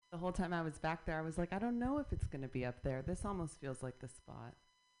whole time I was back there, I was like, I don't know if it's going to be up there. This almost feels like the spot.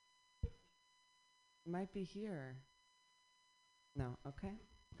 It might be here. No, okay.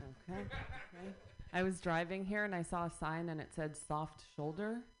 Okay. I was driving here and I saw a sign and it said soft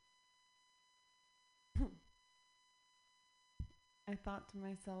shoulder. I thought to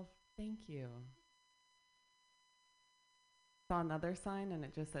myself, thank you. Saw another sign and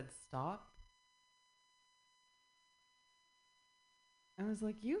it just said stop. I was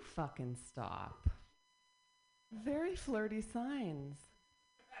like, you fucking stop. Very flirty signs.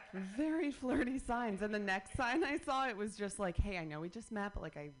 Very flirty signs. And the next sign I saw, it was just like, hey, I know we just met, but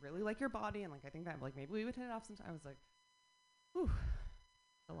like I really like your body and like I think that like maybe we would hit it off sometime. I was like, whew,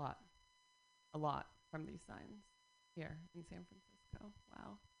 a lot. A lot from these signs here in San Francisco.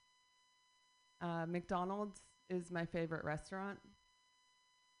 Wow. McDonald's is my favorite restaurant.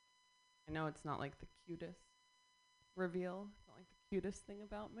 I know it's not like the cutest reveal. It's not like the cutest thing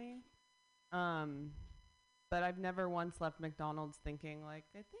about me. But I've never once left McDonald's thinking like,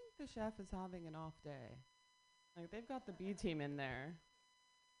 I think the chef is having an off day. Like they've got the B team in there.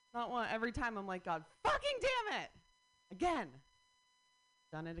 Not one. Every time I'm like, God fucking damn it! Again.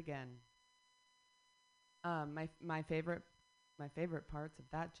 Done it again. My favorite parts of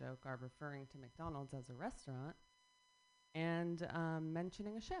that joke are referring to McDonald's as a restaurant and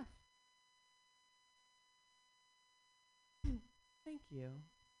mentioning a chef. Thank you.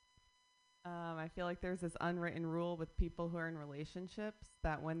 I feel like there's this unwritten rule with people who are in relationships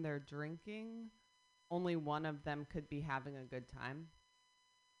that when they're drinking, only one of them could be having a good time.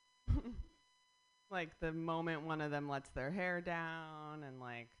 Like the moment one of them lets their hair down and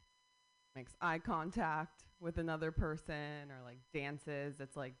like makes eye contact with another person or like dances,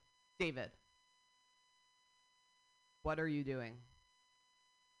 it's like, David, what are you doing?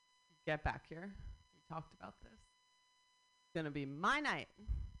 Get back here. We talked about this. It's gonna be my night.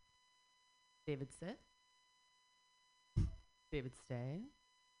 David, sit. David, stay.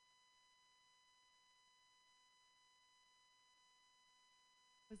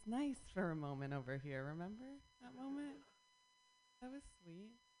 It was nice for a moment over here, remember that moment? That was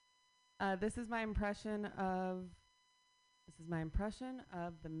sweet. This is my impression of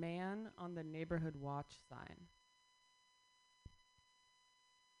the man on the neighborhood watch sign.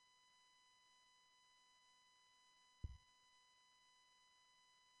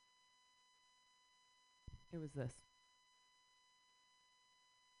 It was this.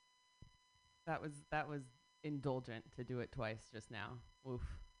 That was indulgent to do it twice just now. Oof.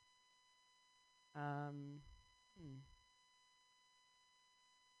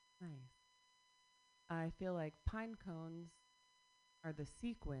 Nice. I feel like pine cones are the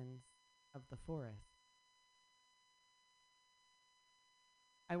sequins of the forest.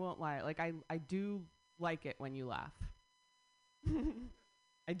 I won't lie. Like I do like it when you laugh.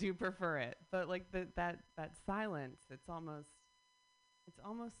 I do prefer it, but like that silence, it's almost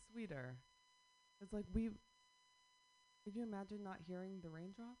sweeter. It's like could you imagine not hearing the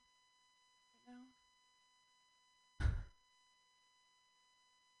raindrops right now?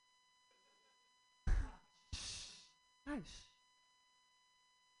 Hush.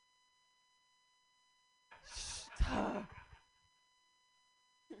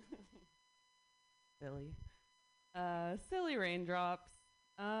 Silly. Silly raindrops.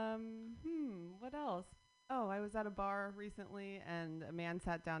 What else? Oh, I was at a bar recently and a man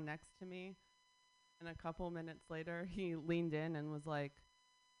sat down next to me and a couple minutes later he leaned in and was like,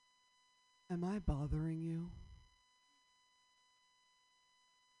 "Am I bothering you?"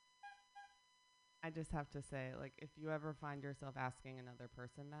 I just have to say, like, if you ever find yourself asking another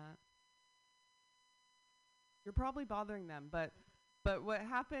person that, you're probably bothering them. But what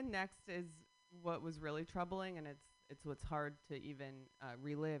happened next is what was really troubling, and it's what's hard to even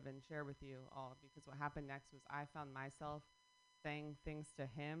relive and share with you all, because what happened next was I found myself saying things to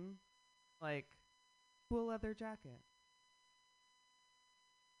him like, cool leather jacket.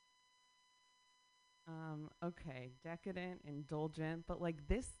 Okay, decadent, indulgent, but like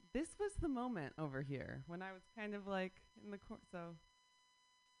this was the moment over here when I was kind of like in the so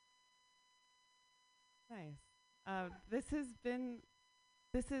nice. This has been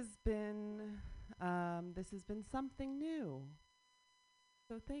something new.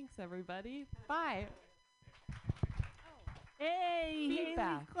 So thanks everybody. Bye. Hey,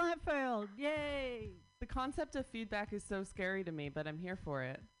 Feedback. Haley Kleinfeld, yay! The concept of feedback is so scary to me, but I'm here for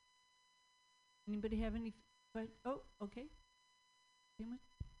it. Anybody have any? Oh, okay.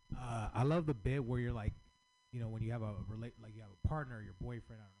 I love the bit where you're like, you know, when you have you have a partner, your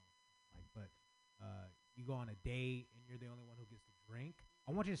boyfriend, I don't know, like, but you go on a date and you're the only one who gets to drink.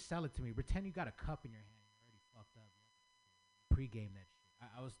 I want you to sell it to me. Pretend you got a cup in your hand. You're already fucked up. You pre-game that shit.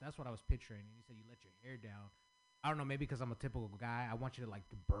 I was that's what I was picturing. And you said you let your hair down. I don't know, maybe because I'm a typical guy. I want you to like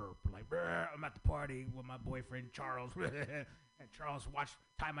to burp, like I'm at the party with my boyfriend Charles, and Charles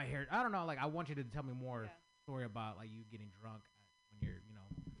tie my hair. I don't know, like I want you to tell me more story about like you getting drunk when you're,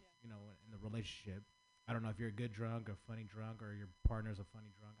 in the relationship. I don't know if you're a good drunk or funny drunk or your partner's a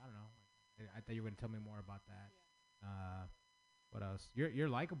funny drunk. I don't know. I thought you were gonna tell me more about that. What else? You're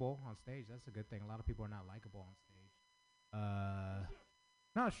likable on stage. That's a good thing. A lot of people are not likable on stage.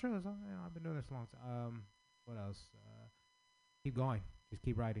 No, it's true. I've been doing this a long time. What else? Keep going. Just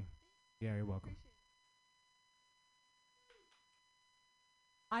keep writing. Yeah, you're welcome.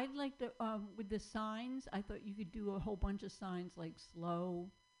 I'd like to, with the signs, I thought you could do a whole bunch of signs like slow,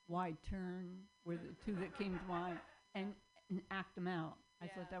 wide turn, were the two that came to mind, and act them out. I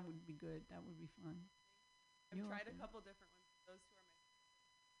thought that would be good. That would be fun. I've tried a couple different ones. Those two are my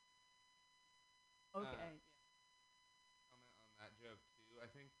Okay. Comment on that joke too. I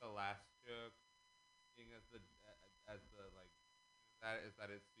think the last joke, being as the like that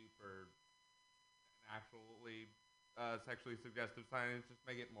it's super actually sexually suggestive signs, just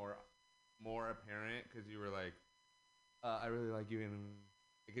make it more apparent because you were like, I really like you, and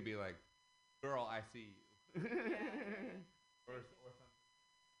it could be like, girl, I see you, or something.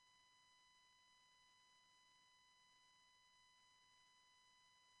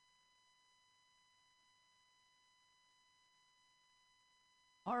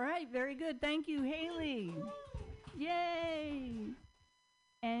 All right, very good. Thank you, Haley. Yay!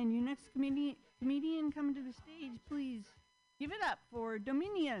 And your next comedian coming to the stage, please give it up for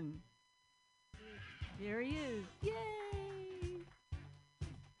Dominion. There he is. Yay!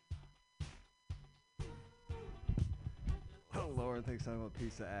 Oh, Lauren thinks I'm a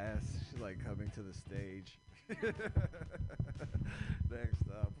piece of ass. She's like coming to the stage. Next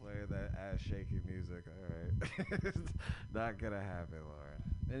up, playing that ass-shaking music. All right. It's not going to happen, Lauren.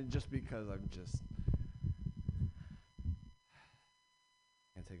 And just because I'm just...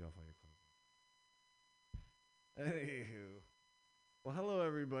 Can't take off all your clothes. Anywho. Well, hello,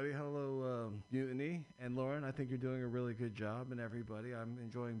 everybody. Hello, Mutiny. And Lauren, I think you're doing a really good job. And everybody, I'm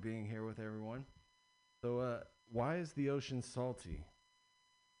enjoying being here with everyone. So, why is the ocean salty?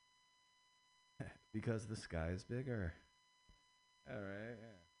 Because the sky is bigger. All right,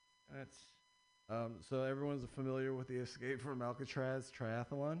 yeah. That's so everyone's familiar with the Escape from Alcatraz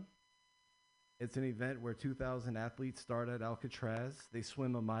triathlon. It's an event where 2,000 athletes start at Alcatraz. They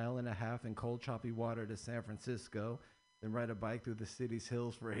swim 1.5 miles in cold, choppy water to San Francisco, then ride a bike through the city's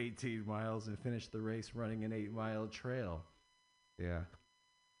hills for 18 miles and finish the race running an 8-mile trail. Yeah.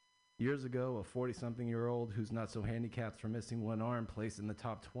 Years ago, a 40-something-year-old who's not so handicapped for missing one arm placed in the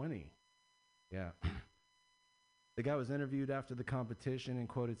top 20. Yeah. The guy was interviewed after the competition and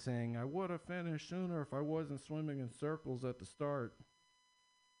quoted saying, "I would have finished sooner if I wasn't swimming in circles at the start."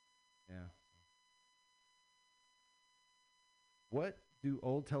 Yeah. What do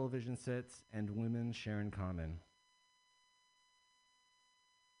old television sets and women share in common?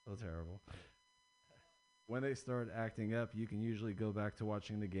 So terrible. When they start acting up, you can usually go back to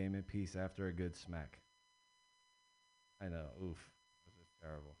watching the game in peace after a good smack. I know. Oof. This is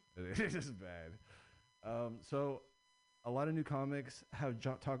terrible. It is bad. So, a lot of new comics have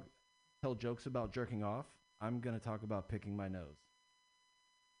tell jokes about jerking off. I'm going to talk about picking my nose.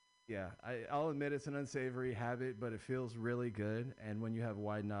 Yeah, I'll admit it's an unsavory habit, but it feels really good. And when you have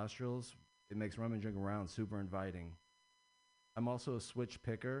wide nostrils, it makes rummaging around super inviting. I'm also a switch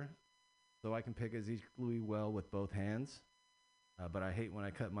picker, so I can pick as equally well with both hands. But I hate when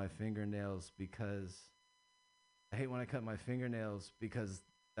I cut my fingernails because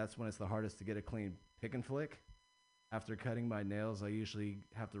that's when it's the hardest to get a clean pick and flick. After cutting my nails, I usually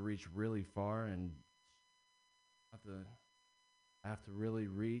have to reach really far and I have to really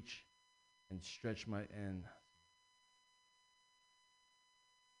reach and stretch my end.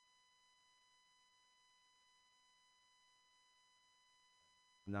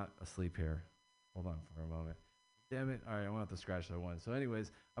 I'm not asleep here. Hold on for a moment. Damn it. All right, I won't have to scratch that one. So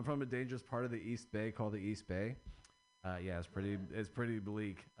anyways, I'm from a dangerous part of the East Bay called the East Bay. Yeah, it's pretty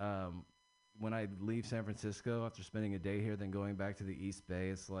bleak. When I leave San Francisco after spending a day here, then going back to the East Bay,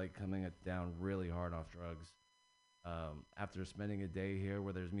 it's like coming down really hard off drugs. After spending a day here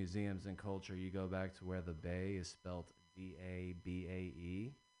where there's museums and culture, you go back to where the Bay is spelled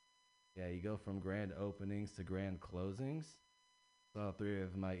D-A-B-A-E. Yeah, you go from grand openings to grand closings. Saw 3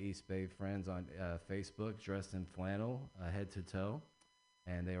 of my East Bay friends on Facebook dressed in flannel, head to toe,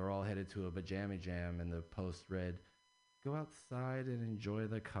 and they were all headed to a pajama jam, and the post read, "Go outside and enjoy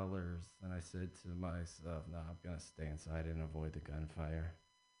the colors." And I said to myself, no, I'm going to stay inside and avoid the gunfire.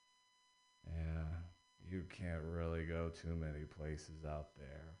 Yeah. you can't really go too many places out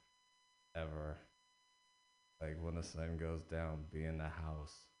there ever. Like when the sun goes down, be in the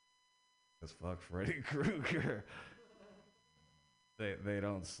house. Cause fuck Freddy Krueger. They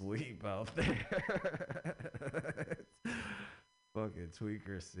don't sleep out there. Fucking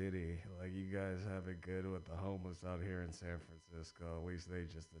Tweaker City. Like you guys have it good with the homeless out here in San Francisco. At least they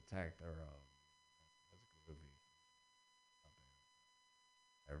just attack their own. That's groovy.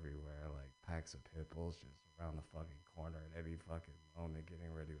 Everywhere, like packs of pit bulls just around the fucking corner at every fucking moment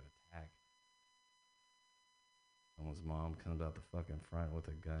getting ready to attack. Someone's mom comes out the fucking front with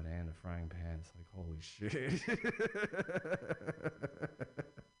a gun and a frying pan. It's like, holy shit.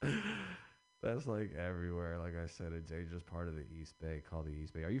 That's like everywhere. Like I said, a dangerous part of the East Bay called the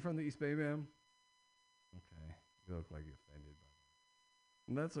East Bay. Are you from the East Bay, ma'am? Okay. You look like you're offended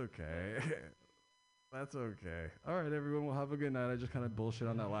by that. That's okay. That's okay. All right, everyone. Well, have a good night. I just kind of bullshit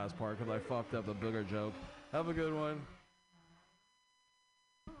on that last part because I fucked up the booger joke. Have a good one.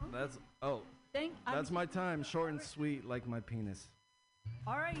 That's my time. Short and sweet like my penis.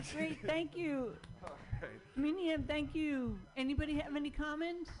 All right, great. Thank you. All right. Comedian, thank you. Anybody have any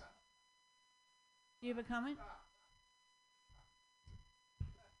comments? Do you have a comment?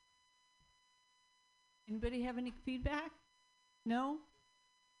 Anybody have any feedback? No?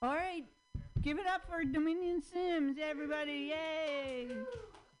 All right. Give it up for Dominion Sims, everybody. Yay.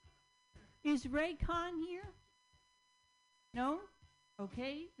 Is Ray Khan here? No?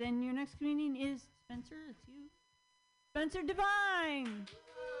 Okay. Then your next comedian is Spencer. It's you. Spencer Divine.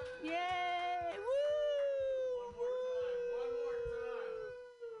 Yay. Woo.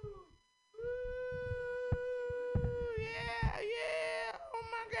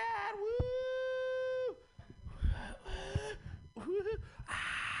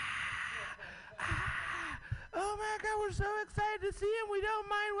 Oh my God, we're so excited to see him. We don't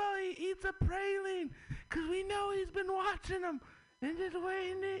mind while he eats a praline, because we know he's been watching him and just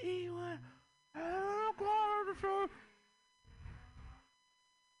waiting to eat one.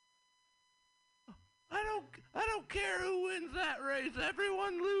 I don't care who wins that race.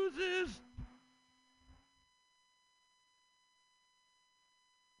 Everyone loses.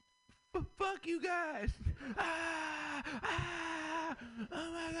 Fuck you guys.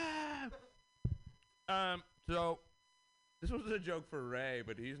 Oh my God. So this was a joke for Ray,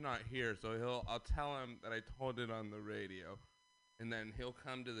 but he's not here, so I'll tell him that I told it on the radio, and then he'll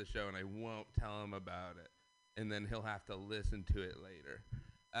come to the show and I won't tell him about it, and then he'll have to listen to it later.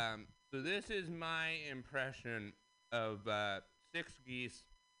 So this is my impression of 6 geese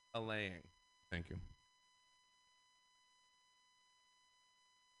a-laying. Thank you.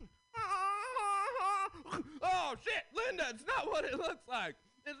 Oh shit, Linda, it's not what it looks like.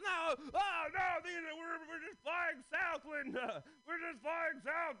 It's not. Oh no, we're just flying south, Linda. We're just flying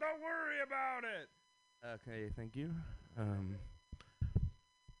south. Don't worry about it. Okay, thank you.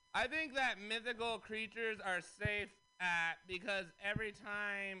 I think that mythical creatures are safe because every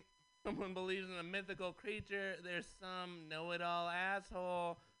time someone believes in a mythical creature, there's some know-it-all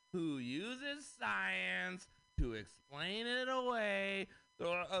asshole who uses science to explain it away.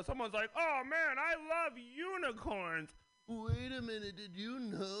 So someone's like, "Oh man, I love unicorns." Wait a minute, did you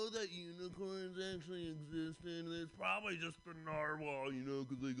know that unicorns actually existed? It's probably just the narwhal,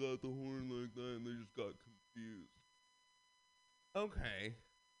 because they got the horn like that and they just got confused. Okay,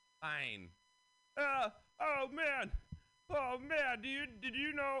 fine. Oh man, do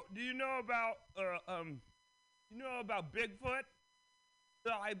you know about Bigfoot?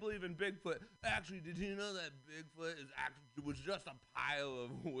 I believe in Bigfoot. Actually, did you know that Bigfoot was just a pile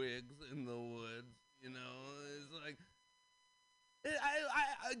of wigs in the woods? It's like,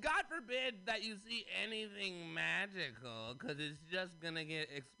 God forbid that you see anything magical, because it's just gonna get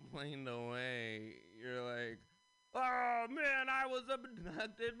explained away. You're like, oh man, I was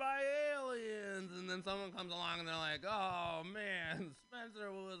abducted by aliens, and then someone comes along and they're like, oh man,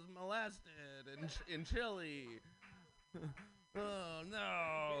 Spencer was molested in Chile. Oh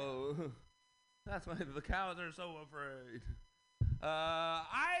no, that's why the cows are so afraid.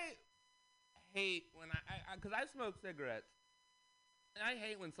 I hate when because I smoke cigarettes. And I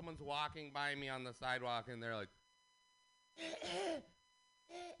hate when someone's walking by me on the sidewalk and they're like,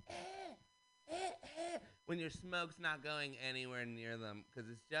 when your smoke's not going anywhere near them, because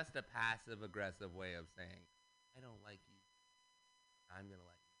it's just a passive-aggressive way of saying, I don't like you. I'm going to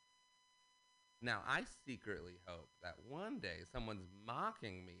like you. Now, I secretly hope that one day someone's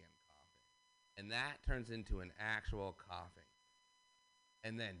mocking me and coughing, and that turns into an actual coughing.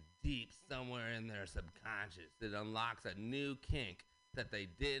 And then deep somewhere in their subconscious, it unlocks a new kink that they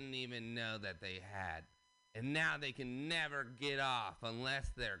didn't even know that they had. And now they can never get off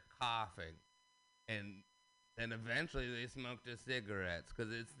unless they're coughing. and then eventually they smoke the cigarettes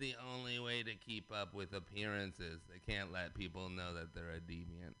because it's the only way to keep up with appearances. They can't let people know that they're a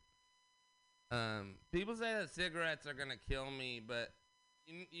deviant. People say that cigarettes are gonna kill me, but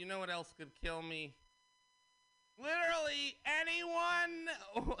you know what else could kill me? Literally anyone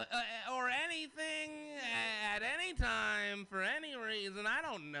or anything at any time for any reason. I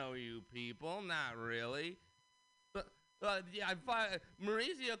don't know you people, not really. But yeah,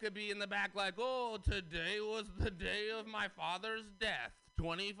 Mauricio could be in the back like, oh, today was the day of my father's death.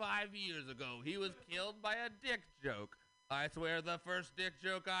 25 years ago, he was killed by a dick joke. I swear the first dick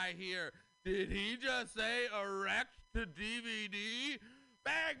joke I hear. Did he just say erect to DVD?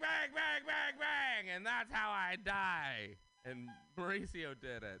 Bang, bang, bang, bang, bang, and that's how I die. And Mauricio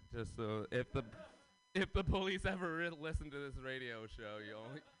did it, just so if the police ever listen to this radio show,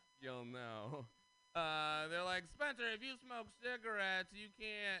 you'll know. They're like, Spencer, if you smoke cigarettes, you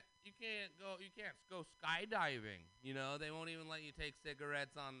can't go skydiving. You know, they won't even let you take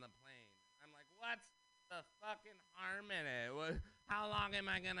cigarettes on the plane. I'm like, what's the fucking harm in it? How long am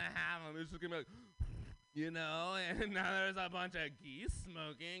I gonna have them? It's just gonna be like, you know, and now there's a bunch of geese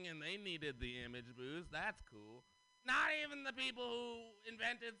smoking, and they needed the image boost. That's cool. Not even the people who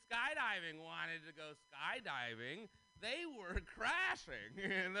invented skydiving wanted to go skydiving. They were crashing,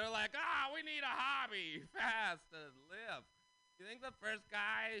 and they're like, we need a hobby fast to live. You think the first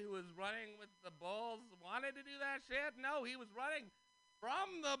guy who was running with the bulls wanted to do that shit? No, he was running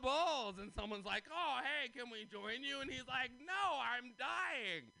from the bulls, and someone's like, oh, hey, can we join you? And he's like, no, I'm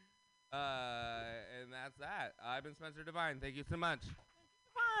dying. And that's that. I've been Spencer Devine. Thank you so much.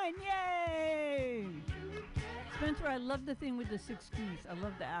 Fine, yay! Spencer, I love the thing with the 6 keys. I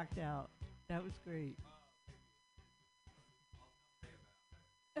love the act out. That was great.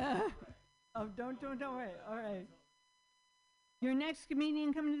 Don't worry. All right. Your next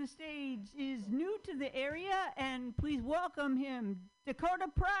comedian coming to the stage is new to the area, and please welcome him, Dakota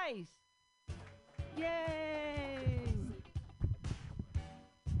Price. Yay!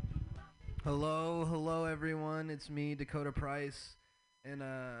 Hello everyone, it's me, Dakota Price, and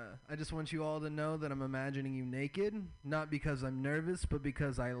I just want you all to know that I'm imagining you naked, not because I'm nervous, but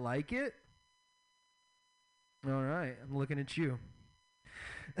because I like it. Alright, I'm looking at you.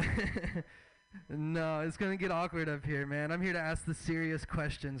 No, it's gonna get awkward up here, man. I'm here to ask the serious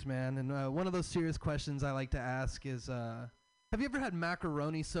questions, man, and one of those serious questions I like to ask is, have you ever had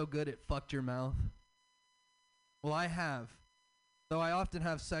macaroni so good it fucked your mouth? Well, I have. Though I often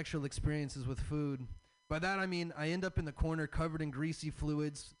have sexual experiences with food. By that I mean I end up in the corner covered in greasy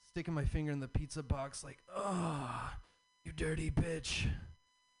fluids, sticking my finger in the pizza box like, oh, you dirty bitch.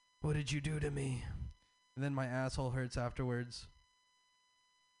 What did you do to me? And then my asshole hurts afterwards.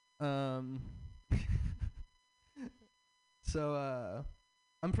 So,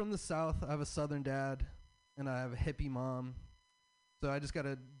 I'm from the South. I have a Southern dad, and I have a hippie mom. So I just got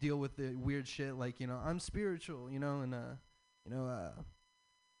to deal with the weird shit like, you know, I'm spiritual, you know, and,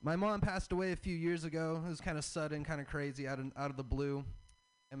 my mom passed away a few years ago. It was kind of sudden, kind of crazy, out of the blue.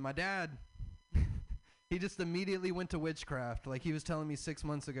 And my dad, he just immediately went to witchcraft. Like, he was telling me 6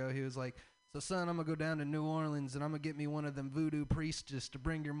 months ago, he was like, so son, I'm going to go down to New Orleans and I'm going to get me one of them voodoo priests just to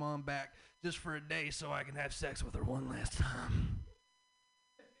bring your mom back just for a day so I can have sex with her one last time.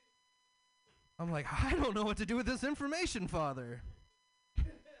 I'm like, I don't know what to do with this information, father.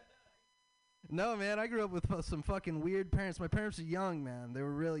 No, man, I grew up with some fucking weird parents. My parents were young, man. They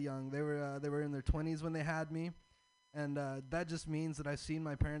were really young. They were in their 20s when they had me. And that just means that I've seen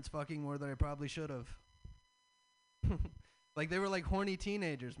my parents fucking more than I probably should have. Like, they were like horny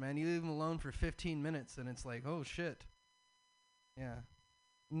teenagers, man. You leave them alone for 15 minutes, and it's like, oh, shit. Yeah.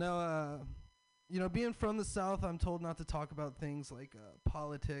 No, you know, being from the South, I'm told not to talk about things like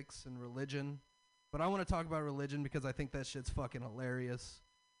politics and religion. But I want to talk about religion because I think that shit's fucking hilarious.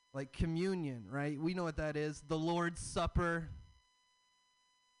 Like communion, right? We know what that is. The Lord's Supper.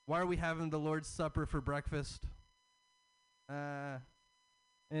 Why are we having the Lord's Supper for breakfast?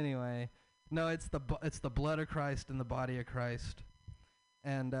 Anyway. No, it's the blood of Christ and the body of Christ.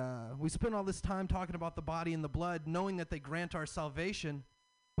 And we spend all this time talking about the body and the blood, knowing that they grant our salvation.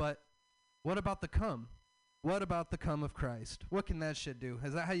 But what about the cum? What about the cum of Christ? What can that shit do?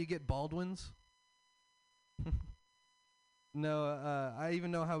 Is that how you get Baldwins? No, I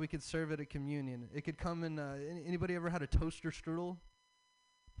even know how we could serve it at communion. It could come in, anybody ever had a toaster strudel?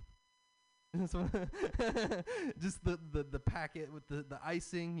 Just the packet with the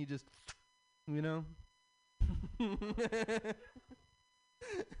icing, you just, you know?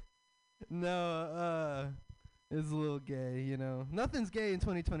 No, it's a little gay, you know? Nothing's gay in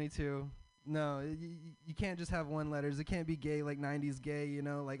 2022. No, you can't just have one letters. It can't be gay like 90s gay, you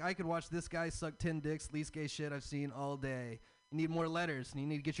know? Like, I could watch this guy suck 10 dicks, least gay shit I've seen all day. You need more letters, and you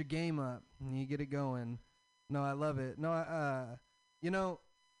need to get your game up, and you get it going. No, I love it. No, you know,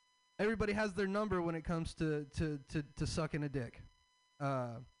 everybody has their number when it comes to sucking a dick.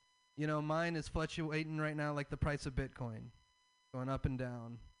 You know, mine is fluctuating right now like the price of Bitcoin, going up and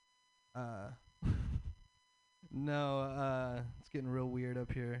down. No, it's getting real weird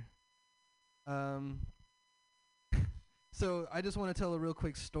up here. So I just want to tell a real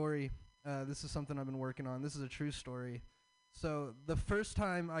quick story. This is something I've been working on. This is a true story. So the first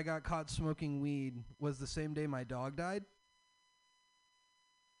time I got caught smoking weed was the same day my dog died.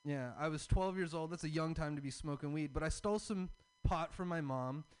 Yeah, I was 12 years old. That's a young time to be smoking weed. But I stole some pot from my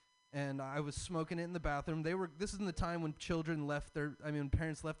mom, and I was smoking it in the bathroom. This is in the time when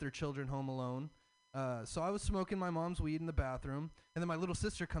parents left their children home alone. So I was smoking my mom's weed in the bathroom, and then my little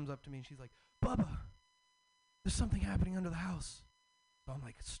sister comes up to me, and she's like, Bubba, there's something happening under the house. So I'm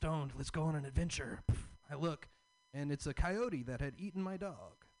like, stoned, let's go on an adventure. I look, and it's a coyote that had eaten my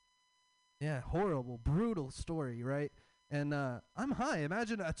dog. Yeah, horrible, brutal story, right? And I'm high.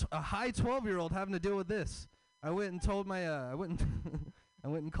 Imagine a high 12-year-old having to deal with this. I went and told my, I went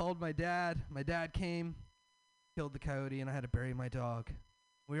and called my dad. My dad came, killed the coyote, and I had to bury my dog.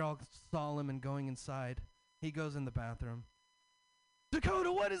 We were all solemn and going inside. He goes in the bathroom.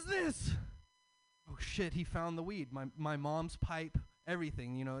 Dakota, what is this? Oh shit, he found the weed. My mom's pipe,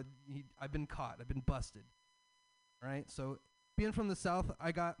 everything, you know, I've been caught. I've been busted. Right? So being from the South,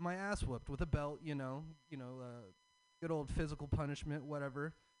 I got my ass whooped with a belt, good old physical punishment,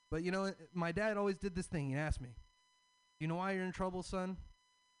 whatever. But you know, my dad always did this thing. He'd ask me, you know why you're in trouble, son?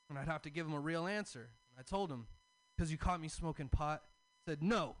 And I'd have to give him a real answer. I told him, because you caught me smoking pot. Said,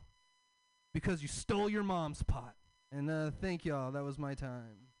 no, because you stole your mom's pot. And thank y'all. That was my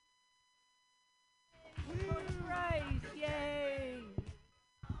time. Right, yay.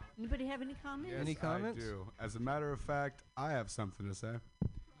 Anybody have any comments? Yes, Any comments? I do. As a matter of fact, I have something to say.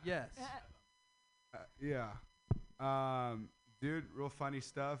 Yes. Yeah. Dude, real funny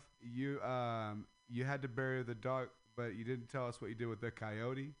stuff. You had to bury the dog, but you didn't tell us what you did with the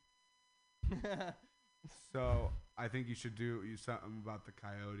coyote. So I think you should do something about the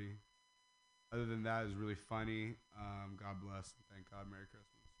coyote. Other than that, is really funny. God bless. Thank God. Merry Christmas.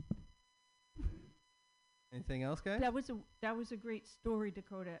 Anything else, guys? That was a great story,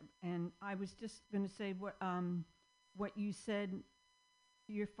 Dakota. And I was just going to say what you said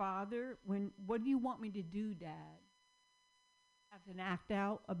to your father. What do you want me to do, Dad? Have an act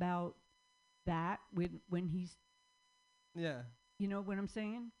out about that when he's. Yeah. You know what I'm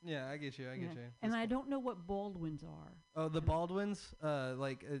saying? Yeah, I get you. I get you. And I don't know what Baldwins are. Oh, the Baldwins.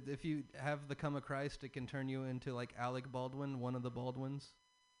 If you have the come of Christ, it can turn you into like Alec Baldwin, one of the Baldwins.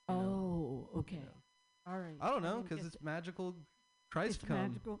 Oh, okay. You know. All right. I don't know, because it's magical. Christ come.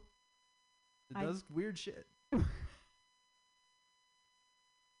 Magical. It does weird shit.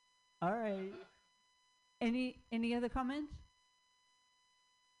 All right. Any other comments?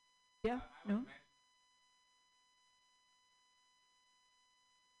 Yeah. No.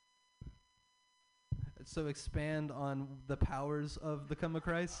 So expand on the powers of the come of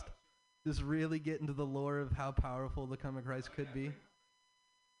Christ. Just really get into the lore of how powerful the come of Christ could be.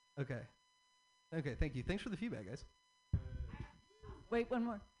 Okay. Okay, thank you. Thanks for the feedback, guys. Wait, one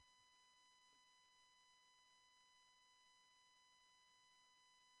more.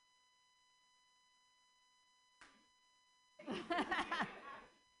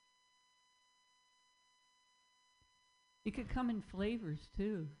 You could come in flavors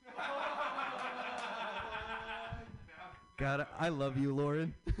too. God, I love you,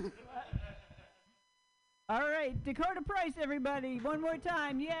 Lauren. All right, Dakota Price, everybody. One more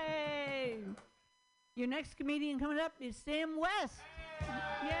time. Yay! Your next comedian coming up is Sam West.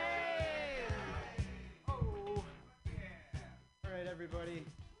 Yay! Oh. All right, everybody.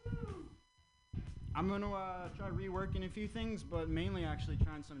 I'm going to try reworking a few things, but mainly actually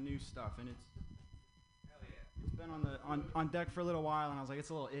trying some new stuff. And it's been on deck for a little while, and I was like, it's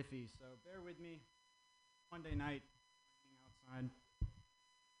a little iffy. So bear with me. Monday night, outside.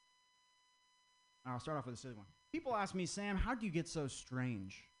 I'll start off with a silly one. People ask me, Sam, how do you get so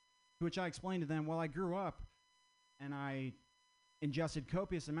strange? To which I explained to them, well, I grew up and I ingested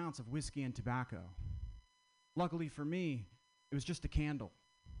copious amounts of whiskey and tobacco. Luckily for me, it was just a candle.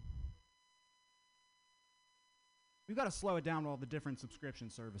 We've got to slow it down with all the different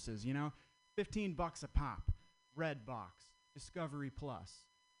subscription services, you know? $15 a pop, Redbox, Discovery Plus,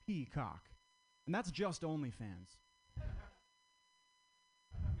 Peacock. And that's just OnlyFans.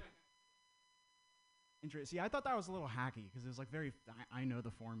 See, I thought that was a little hacky because it was like I know the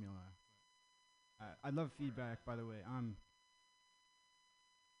formula. I love feedback, by the way. I'm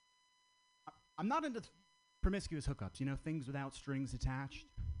not into promiscuous hookups, you know, things without strings attached.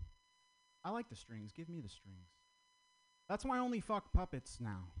 I like the strings. Give me the strings. That's why I only fuck puppets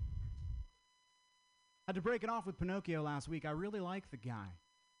now. Had to break it off with Pinocchio last week. I really like the guy,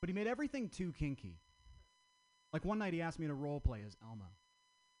 but he made everything too kinky. Like one night he asked me to role play as Elmo.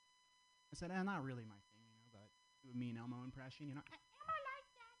 I said, not really my thing, you know, but do a mean Elmo impression, you know. Elmo like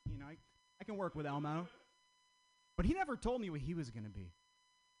that. You know, I can work with Elmo. But he never told me what he was going to be.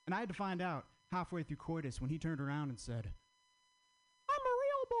 And I had to find out halfway through coitus when he turned around and said, I'm a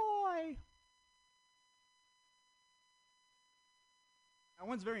real boy. That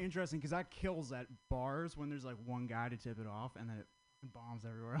one's very interesting because that kills at bars when there's like one guy to tip it off and then it bombs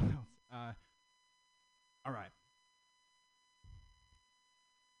everywhere else. All right.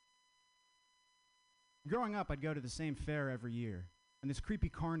 Growing up, I'd go to the same fair every year, and this creepy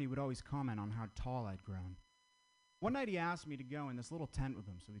carny would always comment on how tall I'd grown. One night he asked me to go in this little tent with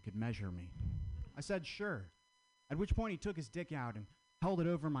him so he could measure me. I said sure, at which point he took his dick out and held it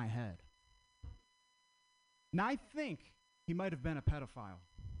over my head. Now I think he might have been a pedophile,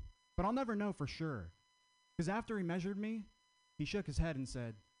 but I'll never know for sure, because after he measured me, he shook his head and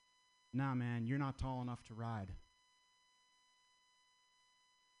said, nah man, you're not tall enough to ride.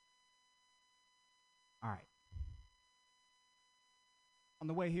 All right. On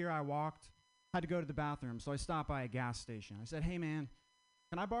the way here, I walked, had to go to the bathroom, so I stopped by a gas station. I said, hey, man,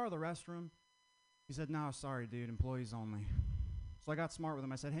 can I borrow the restroom? He said, no, sorry, dude, employees only. So I got smart with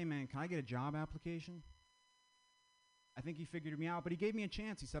him. I said, hey, man, can I get a job application? I think he figured me out, but he gave me a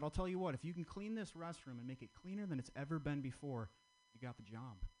chance. He said, I'll tell you what, if you can clean this restroom and make it cleaner than it's ever been before, you got the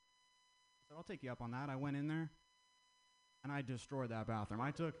job. I said, I'll take you up on that. I went in there, and I destroyed that bathroom.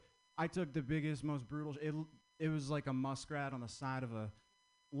 I took the biggest, most brutal. It was like a muskrat on the side of a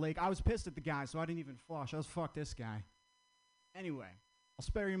lake. I was pissed at the guy, so I didn't even flush. I was fuck this guy. Anyway, I'll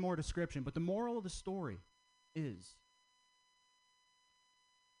spare you more description, but the moral of the story is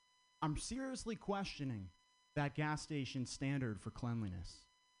I'm seriously questioning that gas station standard for cleanliness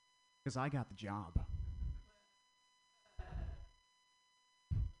because I got the job.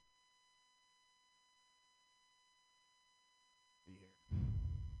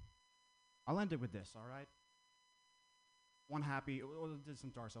 I'll end it with this, all right? We'll do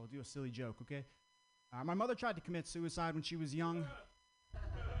some dark, so I'll do a silly joke, okay? My mother tried to commit suicide when she was young.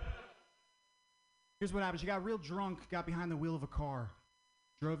 Here's what happened. She got real drunk, got behind the wheel of a car,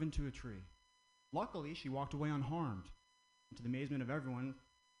 drove into a tree. Luckily, she walked away unharmed. And to the amazement of everyone,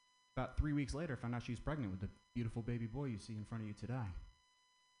 about 3 weeks later, found out she was pregnant with the beautiful baby boy you see in front of you today.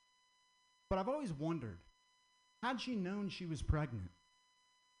 But I've always wondered, had she known she was pregnant,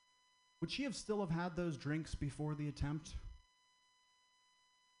 would she have still have had those drinks before the attempt?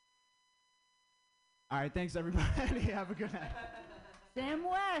 All right, thanks everybody. Have a good night. Sam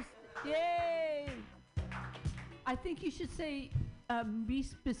West, yay! I think you should say, be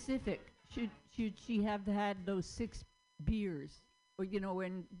specific. Should she have had those 6 beers, or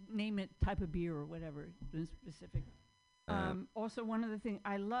and name it type of beer or whatever? Be specific. Also, one other thing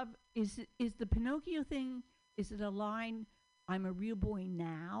I love is the Pinocchio thing. Is it a line? I'm a real boy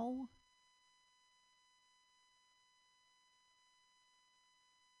now.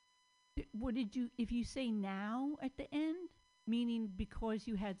 What did you, if you say now at the end, meaning because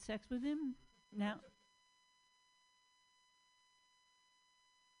you had sex with him? Now?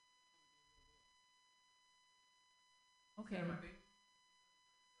 Okay.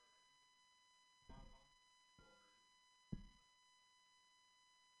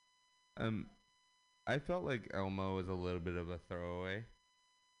 I felt like Elmo was a little bit of a throwaway.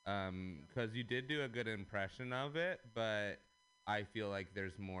 'Cause you did do a good impression of it, but I feel like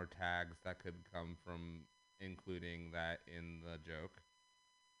there's more tags that could come from including that in the joke.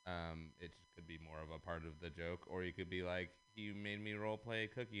 It just could be more of a part of the joke, or you could be like, you made me role play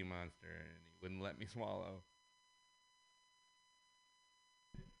Cookie Monster and he wouldn't let me swallow.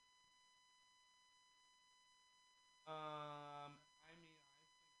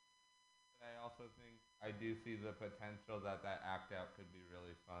 I also think I do see the potential that act out could be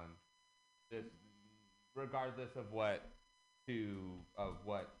really fun. This, regardless of what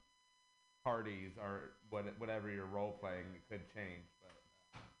parties or whatever you're role playing, it could change. But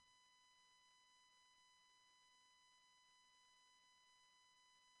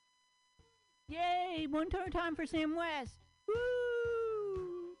Yay! One more time for Sam West.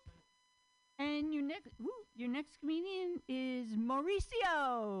 Woo! And your next comedian is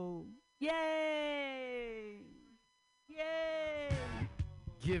Mauricio. Yay! Yay!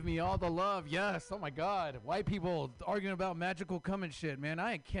 Give me all the love. Yes. Oh my God. White people arguing about magical cum and shit, man.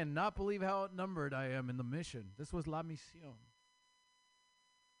 I cannot believe how outnumbered I am in the mission. This was La Mission.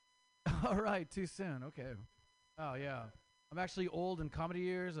 All right. Too soon. Okay. Oh, yeah. I'm actually old in comedy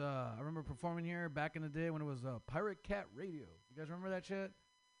years. I remember performing here back in the day when it was Pirate Cat Radio. You guys remember that shit?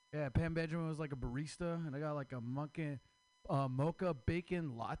 Yeah. Pam Benjamin was like a barista, and I got like a mocha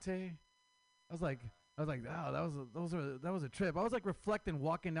bacon latte. I was like, wow, that was a trip. I was like reflecting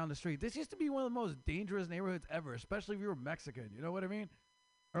walking down the street. This used to be one of the most dangerous neighborhoods ever, especially if you were Mexican. You know what I mean?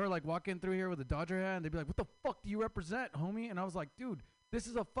 Or like walking through here with a Dodger hat, and they'd be like, "What the fuck do you represent, homie?" And I was like, "Dude, this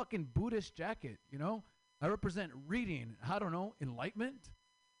is a fucking Buddhist jacket. You know, I represent reading. I don't know, enlightenment."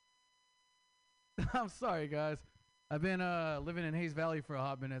 I'm sorry, guys. I've been living in Hayes Valley for a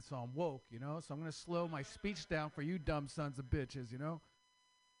hot minute, so I'm woke. You know, so I'm gonna slow my speech down for you dumb sons of bitches. You know.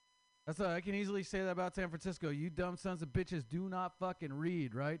 I can easily say that about San Francisco. You dumb sons of bitches do not fucking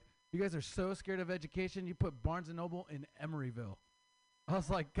read, right? You guys are so scared of education, you put Barnes & Noble in Emeryville. I was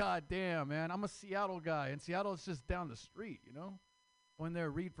like, God damn, man. I'm a Seattle guy, and Seattle is just down the street, you know? Go in there,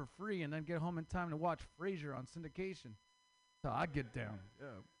 read for free, and then get home in time to watch Frasier on syndication. So I get down. Yeah.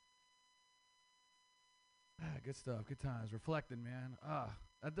 Good stuff. Good times. Reflecting, man.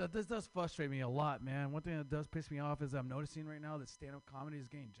 This does frustrate me a lot, man. One thing that does piss me off is I'm noticing right now that stand-up comedy is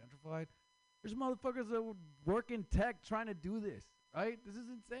getting gentrified. There's motherfuckers that work in tech trying to do this, right? This is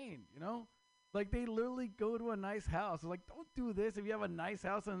insane, you know? Like, they literally go to a nice house. They're like, don't do this. If you have a nice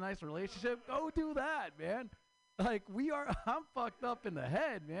house and a nice relationship, go do that, man. Like, I'm fucked up in the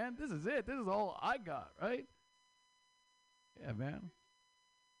head, man. This is it. This is all I got, right? Yeah, man.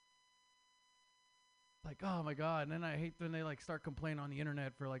 Like, oh my God. And then I hate when they like start complaining on the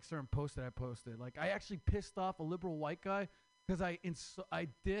internet for like certain posts that I posted. Like, I actually pissed off a liberal white guy because I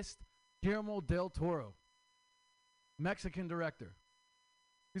dissed Guillermo del Toro, Mexican director.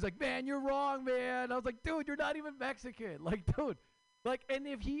 He's like, man, you're wrong, man. I was like, dude, you're not even Mexican. Like, dude, like, and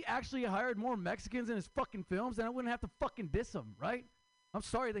if he actually hired more Mexicans in his fucking films, then I wouldn't have to fucking diss him, right? I'm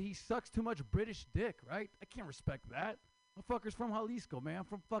sorry that he sucks too much British dick, right? I can't respect that. Motherfucker's from Jalisco, man. I'm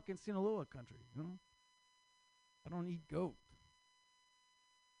from fucking Sinaloa country, you know? I don't eat goat.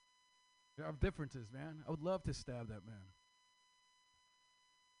 There are differences, man. I would love to stab that man.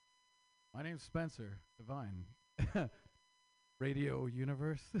 My name's Spencer Divine. Radio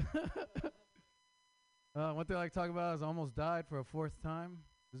Universe. One thing I like to talk about is I almost died for a fourth time.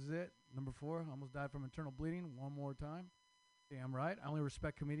 This is it. Number 4. I almost died from internal bleeding one more time. Damn right. I only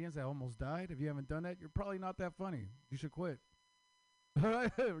respect comedians that almost died. If you haven't done that, you're probably not that funny. You should quit.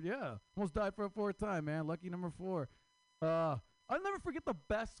 Yeah, almost died for a fourth time, man. Lucky number 4. I'll never forget the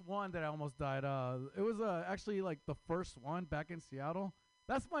best one that I almost died. It was actually like the first one back in Seattle.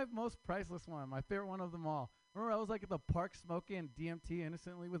 That's my most priceless one, my favorite one of them all. Remember, I was like at the park smoking DMT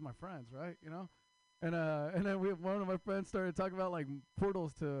innocently with my friends, right? You know, and then one of my friends started talking about like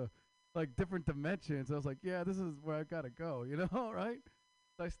portals to like different dimensions. I was like, yeah, this is where I gotta go, you know, right?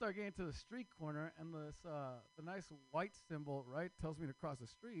 So I start getting to the street corner, and this the nice white symbol, right, tells me to cross the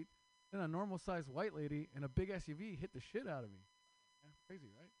street. Then a normal-sized white lady in a big SUV hit the shit out of me. Yeah, crazy,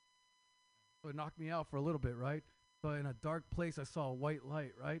 right? So it knocked me out for a little bit, right? So in a dark place, I saw a white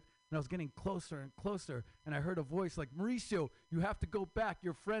light, right? And I was getting closer and closer, and I heard a voice like, Mauricio, you have to go back.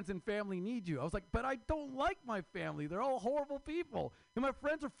 Your friends and family need you. I was like, but I don't like my family. They're all horrible people. And my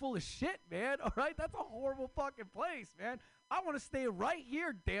friends are full of shit, man, all right? That's a horrible fucking place, man. I want to stay right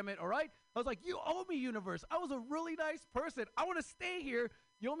here, damn it, all right? I was like, you owe me, universe. I was a really nice person. I want to stay here.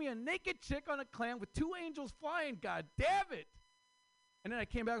 You owe me a naked chick on a clam with 2 angels flying, god damn it. And then I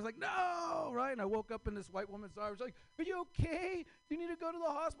came back, I was like, no, right? And I woke up in this white woman's arms, like, are you okay? Do you need to go to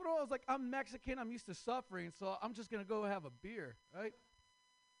the hospital? I was like, I'm Mexican, I'm used to suffering, so I'm just going to go have a beer, right?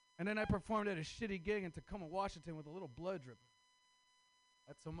 And then I performed at a shitty gig in Tacoma, Washington with a little blood dripping.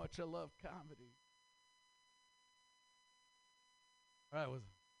 That's how much I love comedy. All right, all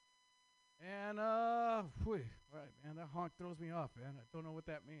right, man, that honk throws me off, man. I don't know what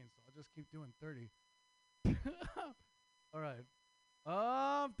that means, so I'll just keep doing 30. All right.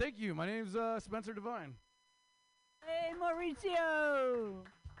 Thank you. My name's Spencer Divine. Hey, Mauricio.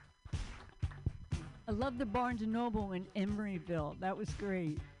 I love the Barnes & Noble in Emeryville. That was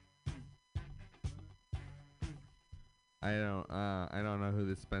great. I don't know who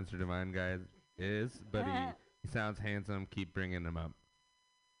this Spencer Divine guy is, but he sounds handsome. Keep bringing him up.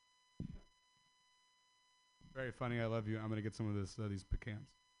 Very funny. I love you. I'm gonna get some of these pecans.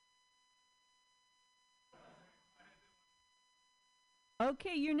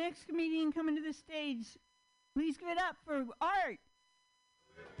 Okay, your next comedian coming to the stage. Please give it up for Art.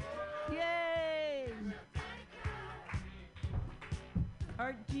 Yay!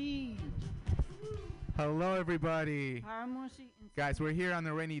 Archie. Hello, everybody. Haramushi. Guys, we're here on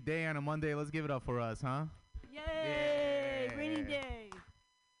a rainy day on a Monday. Let's give it up for us, huh? Yay! Rainy day.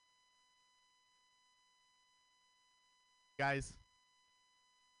 Guys,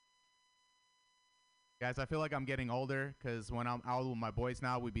 I feel like I'm getting older because when I'm out with my boys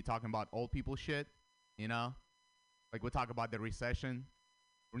now, we be talking about old people shit, you know? Like, we talk about the recession.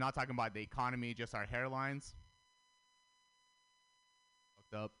 We're not talking about the economy, just our hairlines.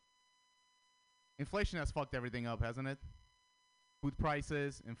 Fucked up. Inflation has fucked everything up, hasn't it? Food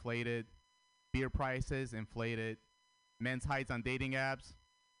prices, inflated. Beer prices, inflated. Men's heights on dating apps,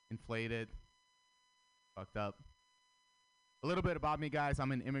 inflated. Fucked up. A little bit about me, guys.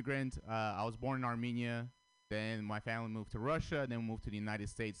 I'm an immigrant. I was born in Armenia. Then my family moved to Russia. Then we moved to the United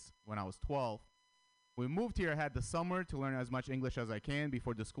States when I was 12. We moved here. I had the summer to learn as much English as I can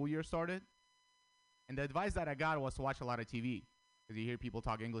before the school year started. And the advice that I got was to watch a lot of TV. Because you hear people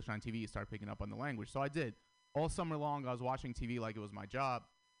talk English on TV, you start picking up on the language. So I did. All summer long, I was watching TV like it was my job.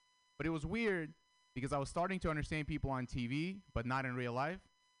 But it was weird because I was starting to understand people on TV, but not in real life.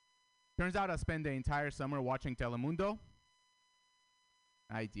 Turns out I spent the entire summer watching Telemundo.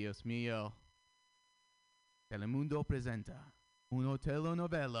 Ay, Dios mío. Telemundo presenta una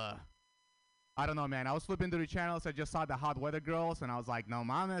telenovela. I don't know, man. I was flipping through the channels. I just saw the hot weather girls, and I was like, no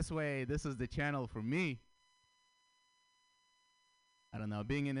mames, way. This is the channel for me. I don't know.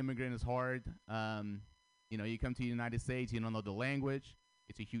 Being an immigrant is hard. You know, you come to the United States, you don't know the language.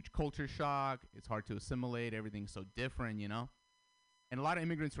 It's a huge culture shock. It's hard to assimilate. Everything's so different, you know. And a lot of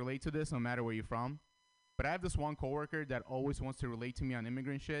immigrants relate to this no matter where you're from. But I have this one coworker that always wants to relate to me on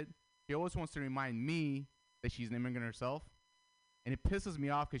immigrant shit. She always wants to remind me that she's an immigrant herself. And it pisses me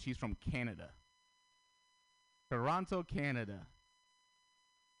off because she's from Canada. Toronto, Canada.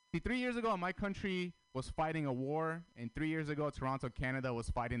 See, 3 years ago, my country was fighting a war. And 3 years ago, Toronto, Canada was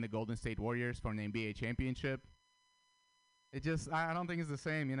fighting the Golden State Warriors for an NBA championship. It just, I don't think it's the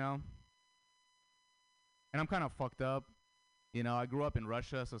same, you know. And I'm kind of fucked up. You know, I grew up in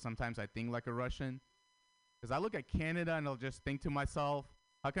Russia, so sometimes I think like a Russian. Because I look at Canada and I'll just think to myself,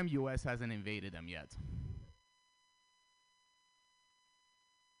 how come U.S. hasn't invaded them yet?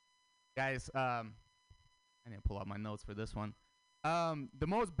 Guys, I need to pull out my notes for this one. The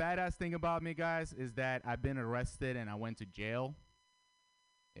most badass thing about me, guys, is that I've been arrested and I went to jail.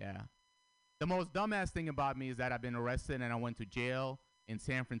 Yeah. The most dumbass thing about me is that I've been arrested and I went to jail in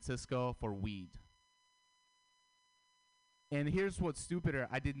San Francisco for weed. And here's what's stupider.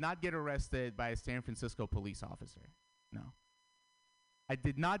 I did not get arrested by a San Francisco police officer. No. I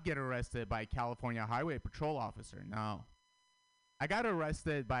did not get arrested by a California Highway Patrol officer. No. I got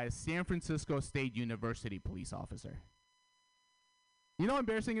arrested by a San Francisco State University police officer. You know how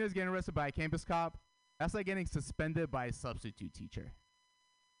embarrassing it is getting arrested by a campus cop? That's like getting suspended by a substitute teacher.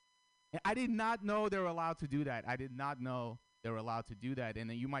 And I did not know they were allowed to do that. I did not know they were allowed to do that. And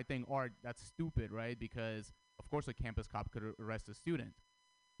then you might think, Art, that's stupid, right? Because of course a campus cop could arrest a student.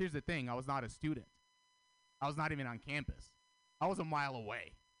 Here's the thing, I was not a student. I was not even on campus. I was a mile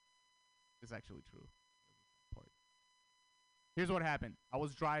away. It's actually true. Here's what happened. I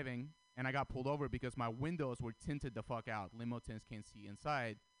was driving and I got pulled over because my windows were tinted the fuck out. Limo tints can't see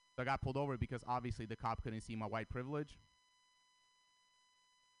inside. So I got pulled over because obviously the cop couldn't see my white privilege.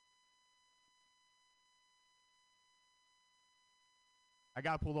 I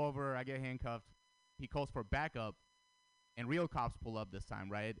got pulled over, I get handcuffed. He calls for backup, and real cops pull up this time,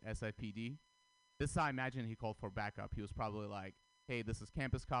 right? SIPD. This time, imagine he called for backup. He was probably like, hey, this is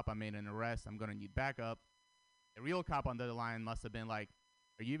campus cop, I made an arrest, I'm gonna need backup. The real cop on the other line must have been like,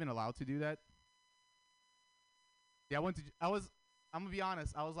 are you even allowed to do that? Yeah, I'm gonna be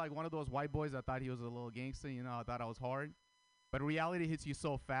honest, I was like one of those white boys that thought he was a little gangster, you know, I thought I was hard. But reality hits you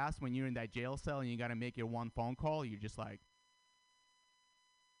so fast when you're in that jail cell and you gotta make your one phone call, you're just like,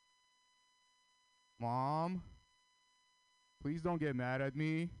 Mom, please don't get mad at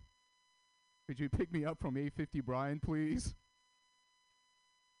me. Could you pick me up from 850 Bryant, please?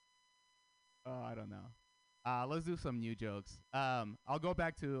 I don't know. Let's do some new jokes. I'll go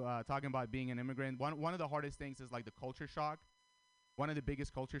back to talking about being an immigrant. One of the hardest things is like the culture shock. One of the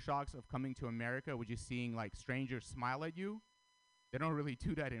biggest culture shocks of coming to America, which is seeing like strangers smile at you. They don't really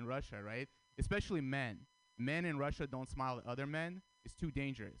do that in Russia, right? Especially men. Men in Russia don't smile at other men. It's too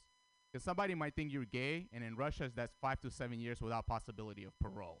dangerous. Because somebody might think you're gay, and in Russia, that's 5 to 7 years without possibility of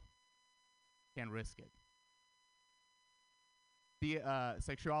parole. Can't risk it. The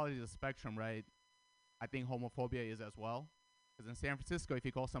sexuality is a spectrum, right? I think homophobia is as well. Because in San Francisco, if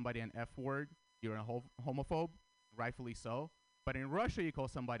you call somebody an F word, you're a homophobe, rightfully so. But in Russia, you call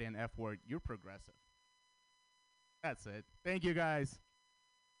somebody an F word, you're progressive. That's it. Thank you, guys.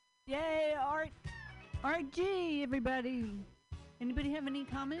 Yay, Art G, everybody. Anybody have any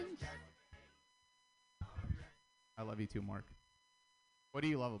comments? I love you too, Mark. What do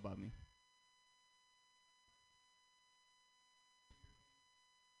you love about me?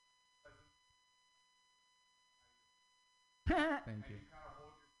 Thank you.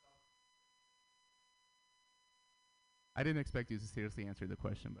 I didn't expect you to seriously answer the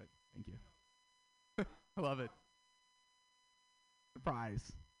question, but thank you. I love it.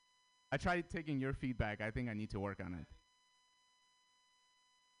 Surprise. I tried taking your feedback. I think I need to work on it.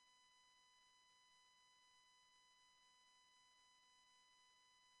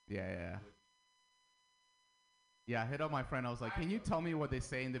 Yeah. Yeah, I hit up my friend. I was like, can you tell me what they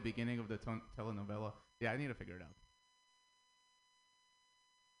say in the beginning of the telenovela? Yeah, I need to figure it out.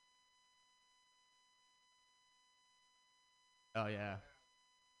 Oh, yeah.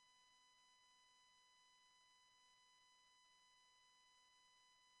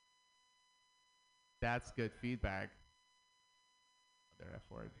 That's good feedback. Other F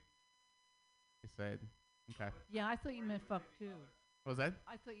word. He said, okay. Yeah, I thought you meant fuck too. What was that?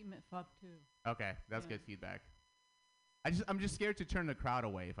 I thought you meant fuck too. Okay, that's Yeah. good feedback. I'm just scared to turn the crowd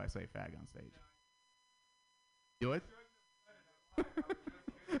away if I say fag on stage. Do it?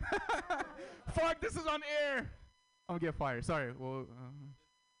 Fuck, this is on air. I'm gonna get fired. Sorry. Well,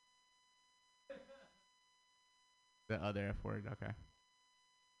 the other F word. Okay.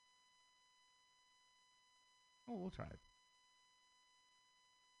 Oh, we'll try it.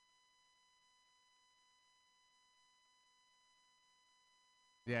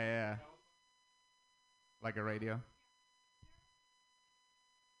 Yeah. Like a radio.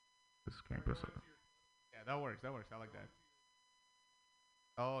 This campus. Yeah, that works. I like that.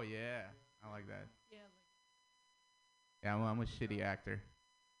 Oh yeah, I like that. Yeah, I'm a shitty actor.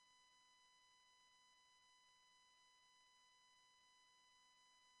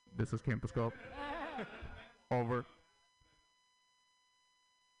 This is Campus Scope. Over.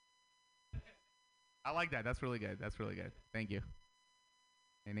 I like that. That's really good. Thank you.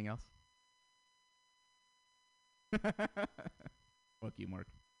 Anything else? Fuck you, Mark.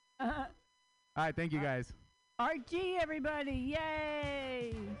 All right, thank you guys. RG, everybody,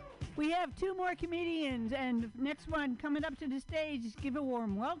 yay! We have 2 more comedians, and next one coming up to the stage, give a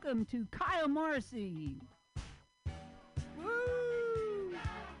warm welcome to Kyle Morrissey. Woo!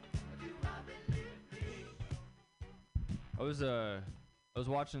 I was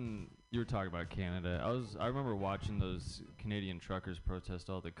watching. You were talking about Canada. I remember watching those Canadian truckers protest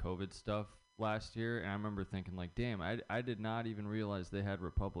all the COVID stuff last year, and I remember thinking like, damn, I did not even realize they had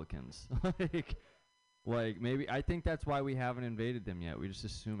Republicans. like maybe I think that's why we haven't invaded them yet. We just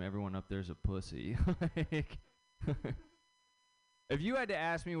assume everyone up there's a pussy. like, if you had to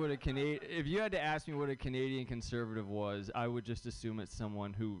ask me what a Canadian conservative was, I would just assume it's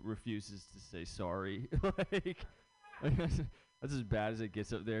someone who refuses to say sorry. like that's as bad as it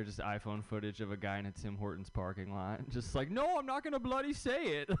gets up there. Just iPhone footage of a guy in a Tim Hortons parking lot. Just like, no, I'm not going to bloody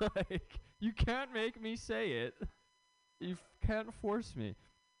say it. like, you can't make me say it. You can't force me.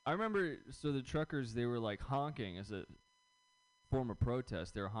 I remember, so the truckers, they were like honking as a form of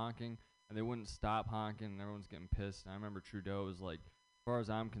protest. They were honking, and they wouldn't stop honking, and everyone's getting pissed. And I remember Trudeau was like, as far as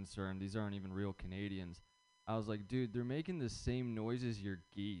I'm concerned, these aren't even real Canadians. I was like, dude, they're making the same noise as your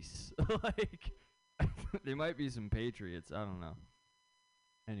geese. like... they might be some patriots. I don't know.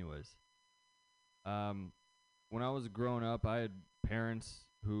 Anyways, when I was growing up, I had parents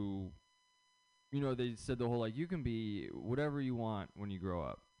who, they said the whole like, you can be whatever you want when you grow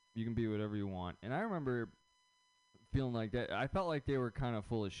up. You can be whatever you want. And I remember feeling like that. I felt like they were kind of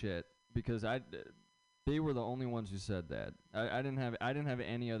full of shit because they were the only ones who said that. I didn't have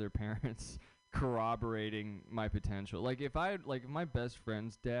any other parents corroborating my potential. Like if my best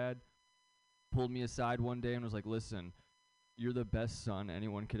friend's dad pulled me aside one day and was like, listen, you're the best son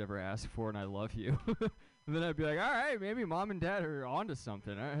anyone could ever ask for, and I love you. And then I'd be like, all right, maybe mom and dad are onto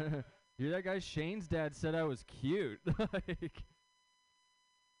something. Hear that guy Shane's dad said I was cute. like,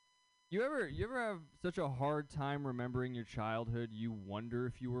 you ever have such a hard time remembering your childhood you wonder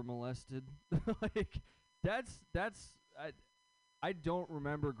if you were molested? like I don't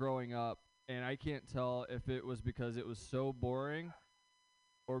remember growing up, and I can't tell if it was because it was so boring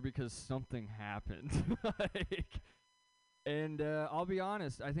or because something happened. And I'll be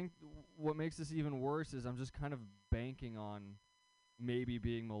honest, I think what makes this even worse is I'm just kind of banking on maybe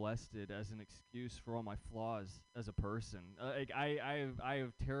being molested as an excuse for all my flaws as a person. I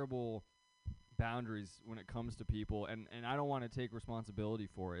have terrible boundaries when it comes to people, and I don't want to take responsibility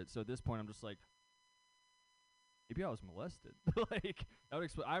for it. So at this point, I'm just like, maybe I was molested. like,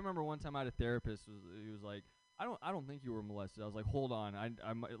 I remember one time I had a therapist. He was like, I don't think you were molested. I was like, hold on,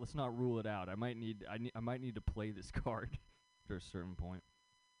 I might, let's not rule it out. I might need to play this card after a certain point.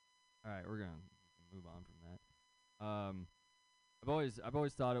 All right, we're gonna move on from that. I've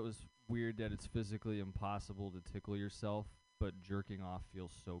always thought it was weird that it's physically impossible to tickle yourself, but jerking off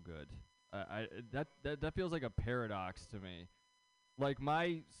feels so good. That feels like a paradox to me. Like,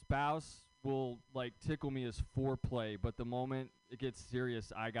 my spouse will like tickle me as foreplay, but the moment it gets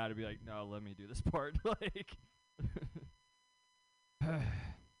serious, I gotta be like, no, let me do this part. Like,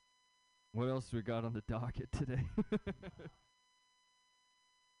 what else we got on the docket today?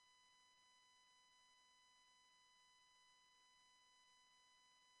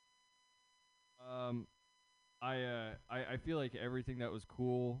 I feel like everything that was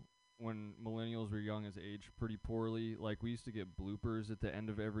cool when millennials were young has aged pretty poorly. Like, we used to get bloopers at the end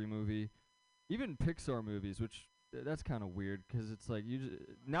of every movie, even Pixar movies, which that's kind of weird because it's like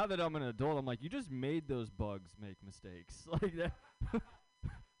now that I'm an adult, I'm like, you just made those bugs make mistakes. Like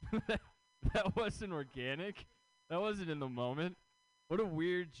that, that wasn't organic. That wasn't in the moment. What a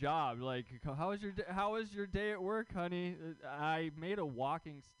weird job. Like, how was your day at work, honey? I made a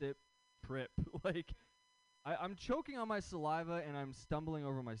walking stick trip. Like, I'm choking on my saliva and I'm stumbling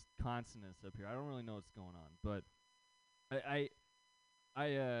over my consonants up here. I don't really know what's going on, but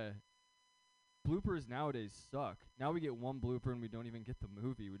bloopers nowadays suck. Now we get one blooper and we don't even get the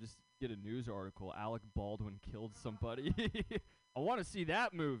movie. We just get a news article. Alec Baldwin killed somebody. I want to see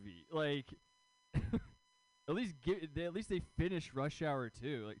that movie. Like, at least they finished Rush Hour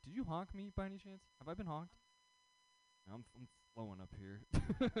 2. Like, did you honk me by any chance? Have I been honked? No, I'm flowing up here.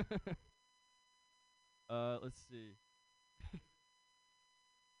 Let's see.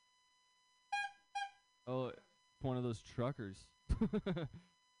 Oh, it's one of those truckers.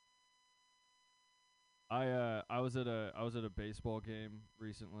 I was at a baseball game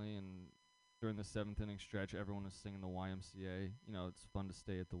recently, and during the 7th inning stretch, everyone was singing the YMCA. You know, it's fun to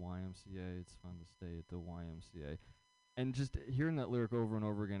stay at the YMCA. It's fun to stay at the YMCA. And just hearing that lyric over and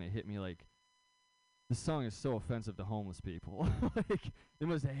over again, it hit me like, this song is so offensive to homeless people. Like, they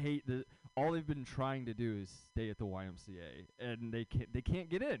must hate the. All they've been trying to do is stay at the YMCA, and they can't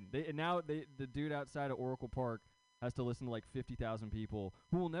get in. And now the dude outside of Oracle Park has to listen to like 50,000 people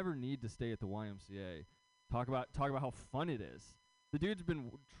who will never need to stay at the YMCA. Talk about how fun it is. The dude's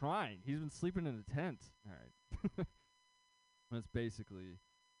been trying. He's been sleeping in a tent. All right. That's basically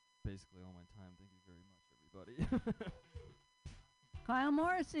all my time. Thank you very much, everybody. Kyle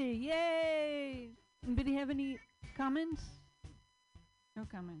Morrissey, yay! Anybody have any comments? No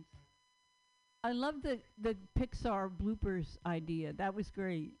comments. I love the Pixar bloopers idea. That was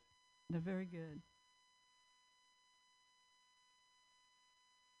great. They're very good.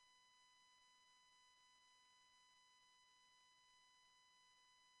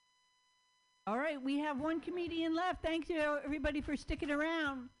 All right, we have one comedian left. Thank you, everybody, for sticking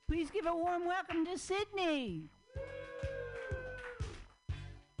around. Please give a warm welcome to Sydney.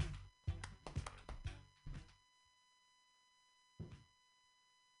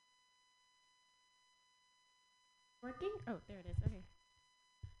 Working? Oh, there it is. Okay.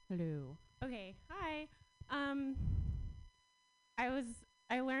 Hello. Okay. Hi.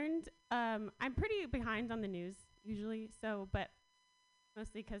 I learned I'm pretty behind on the news usually, but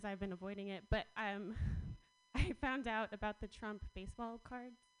mostly because I've been avoiding it. But I found out about the Trump baseball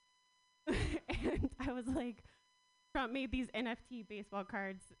cards, and I was like, Trump made these NFT baseball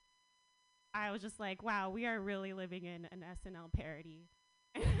cards. I was just like, wow, we are really living in an SNL parody.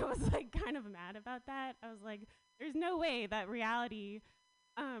 And I was like kind of mad about that. I was like, there's no way that reality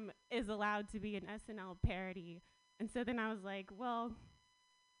is allowed to be an SNL parody. And so then I was like, well,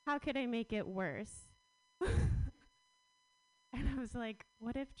 how could I make it worse? And I was like,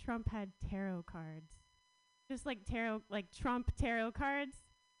 what if Trump had tarot cards? Just like Trump tarot cards,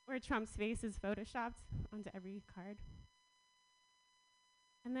 where Trump's face is photoshopped onto every card.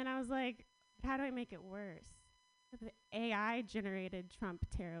 And then I was like, how do I make it worse? The AI generated Trump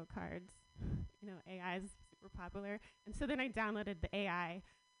tarot cards. You know, AI is super popular. And so then I downloaded the AI.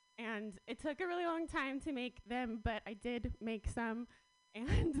 And it took a really long time to make them, but I did make some.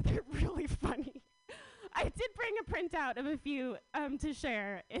 And they're really funny. I did bring a printout of a few to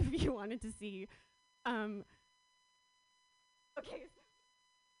share if you wanted to see. Okay.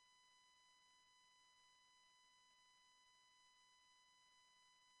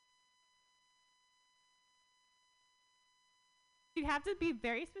 You have to be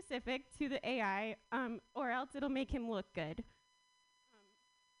very specific to the AI, or else it'll make him look good.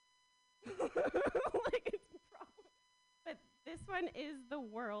 Like, it's a problem. But this one is the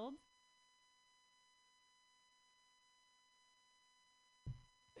world.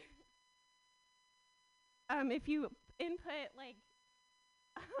 if you input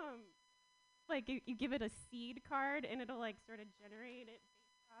you give it a seed card and it'll like sort of generate it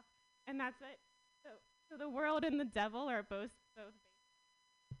based off, and that's it. So the world and the devil are both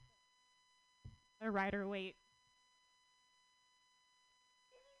the rider weight.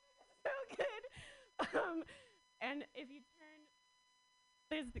 So good. And if you turn,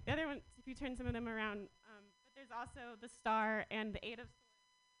 there's the other one. If you turn some of them around, but there's also the star and the 8 of swords.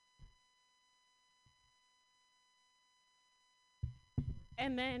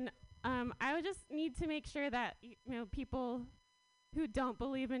 And then I would just need to make sure that people who don't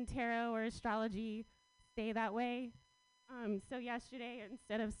believe in tarot or astrology stay that way. So yesterday,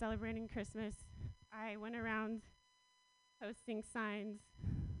 instead of celebrating Christmas, I went around posting signs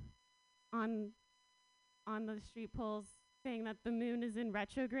on the street poles saying that the moon is in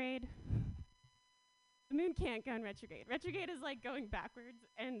retrograde. The moon can't go in retrograde. Retrograde is like going backwards,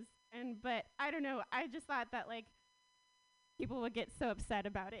 but I don't know. I just thought that like people would get so upset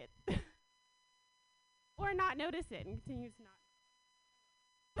about it or not notice it and continue to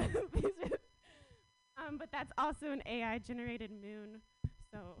not. But that's also an AI-generated moon.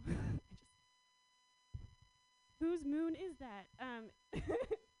 So, whose moon is that?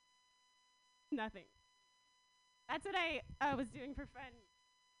 Nothing. That's what I was doing for fun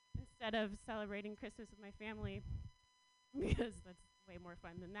instead of celebrating Christmas with my family, because that's way more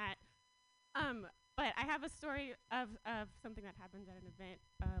fun than that. But I have a story of something that happened at an event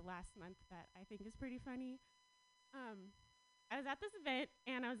last month that I think is pretty funny. I was at this event,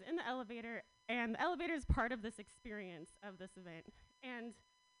 and I was in the elevator, and the elevator is part of this experience of this event. And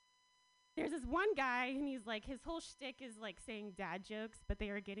there's this one guy, and he's like, his whole shtick is like saying dad jokes, but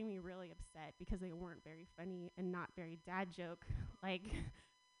they were getting me really upset because they weren't very funny and not very dad joke.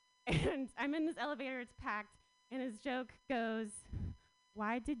 And I'm in this elevator, it's packed, and his joke goes,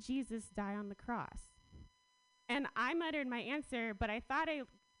 "Why did Jesus die on the cross?" And I muttered my answer, but I thought I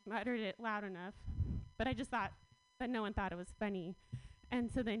muttered it loud enough, but I just thought that no one thought it was funny.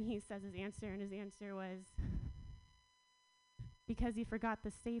 And so then he says his answer, and his answer was, "Because he forgot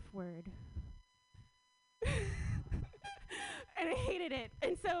the safe word." And I hated it.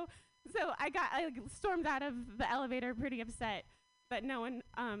 And so I stormed out of the elevator pretty upset, but no one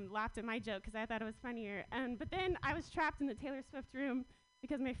laughed at my joke because I thought it was funnier. But then I was trapped in the Taylor Swift room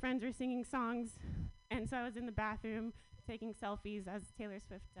because my friends were singing songs, and so I was in the bathroom taking selfies as Taylor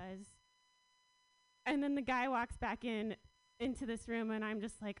Swift does. And then the guy walks back into this room, and I'm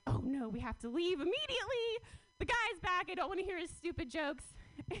just like, oh no, we have to leave immediately. The guy's back. I don't want to hear his stupid jokes.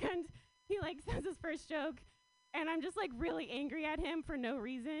 And he says his first joke, and I'm just really angry at him for no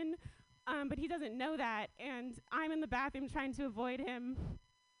reason. But he doesn't know that, and I'm in the bathroom trying to avoid him,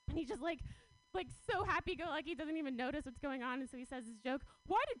 and he's just so happy-go-lucky, doesn't even notice what's going on. And so he says his joke,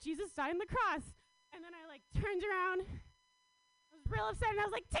 "Why did Jesus die on the cross?" And then I turned around. I was real upset, and I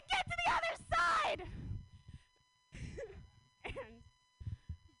was like, "To get to the other side!" And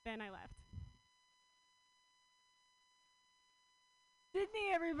then I left.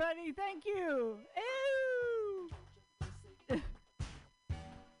 Sydney, everybody, thank you. Ew.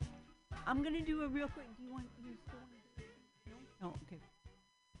 I'm gonna do a real quick. Do you want? You still want to do it? No. Oh, okay.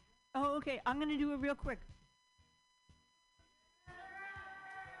 Oh, okay. I'm gonna do a real quick.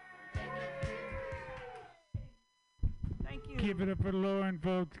 Thank you. Keep it up for Lauren,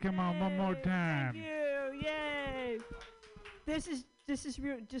 folks. Come on, one more time. Thank you. Yay. This is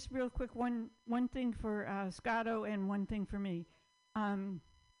just real quick. One thing for Scotto and one thing for me.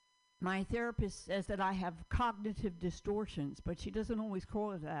 My therapist says that I have cognitive distortions, but she doesn't always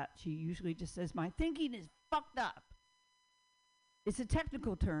call it that. She usually just says my thinking is fucked up. It's a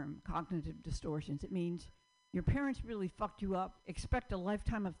technical term, cognitive distortions. It means your parents really fucked you up. Expect a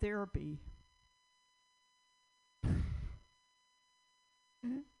lifetime of therapy.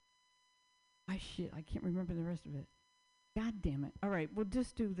 Shit, I can't remember the rest of it. God damn it. All right, we'll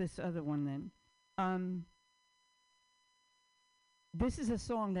just do this other one then. This is a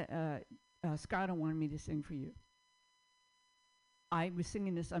song that Scotto wanted me to sing for you. I was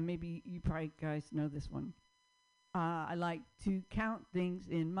singing this, maybe you probably guys know this one. I like to count things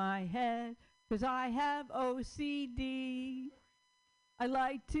in my head, 'cause I have OCD. I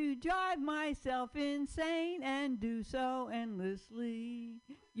like to drive myself insane and do so endlessly.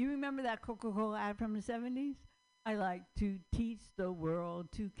 You remember that Coca-Cola ad from the 70s? I like to teach the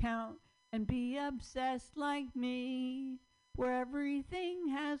world to count and be obsessed like me, where everything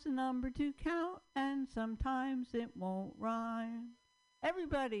has a number to count and sometimes it won't rhyme.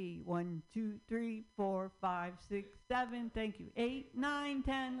 Everybody, 1, 2, 3, 4, 5, 6, 7, thank you, 8, 9,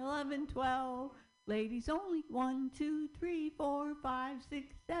 10, 11, 12. Ladies only, 1, 2, 3, 4, 5,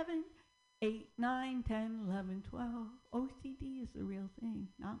 6, 7, 8, 9, 10, 11, 12. OCD is the real thing,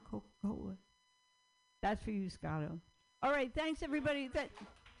 not Coca-Cola. That's for you, Scotto. All right, thanks, everybody.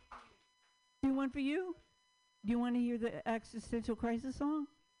 Do one for you? Do you want to hear the existential crisis song?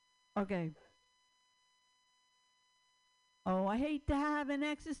 Okay. Oh, I hate to have an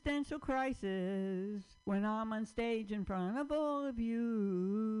existential crisis when I'm on stage in front of all of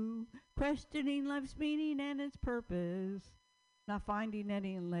you, questioning life's meaning and its purpose, not finding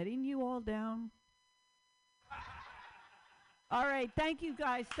any and letting you all down. All right, thank you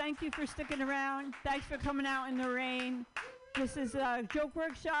guys. Thank you for sticking around. Thanks for coming out in the rain. This is a joke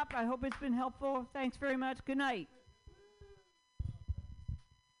workshop. I hope it's been helpful. Thanks very much. Good night.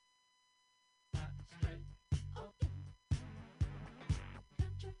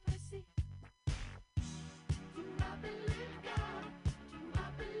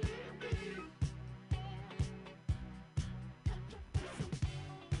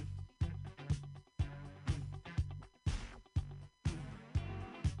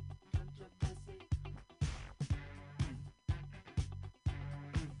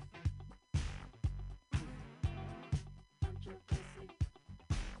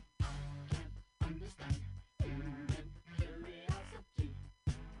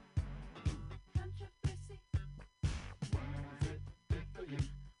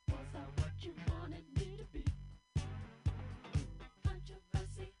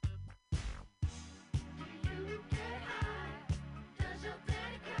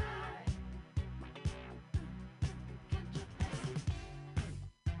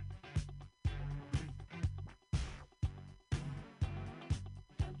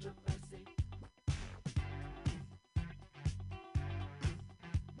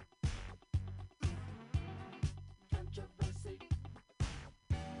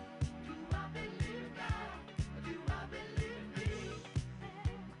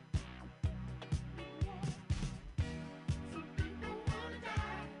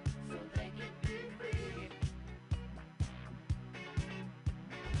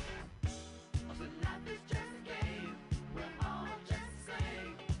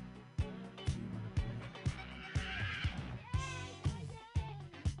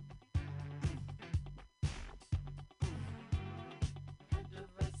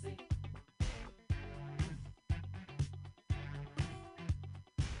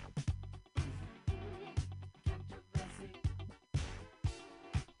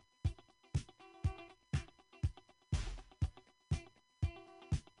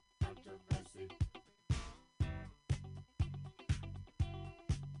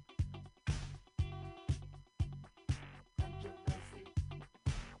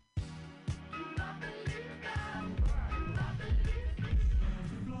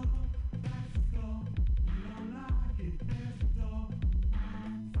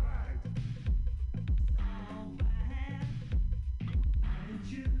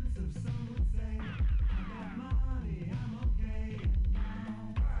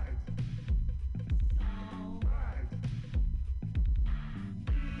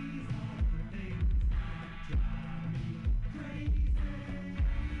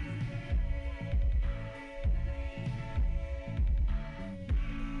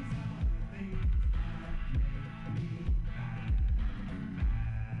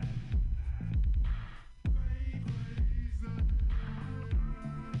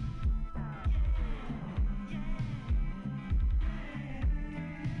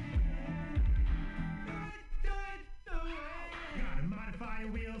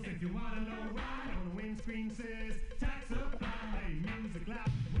 If you wanna know right on the windscreen says tax supply, music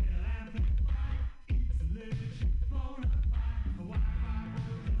loud, will amplify, it's a legit bona fide, a Wi-Fi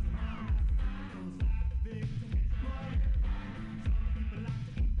world is on that side, don't slap victim, get glorified. Some people like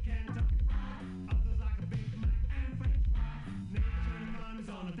to eat Kentucky Fried, others like a Big Mac and French fries. Nature and fun is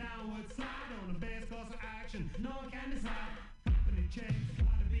on a downward slide, on the best course of action, no one can decide. Company checks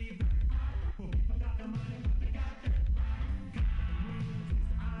gotta be verified, well people got the money but they got their pride. Got the rules,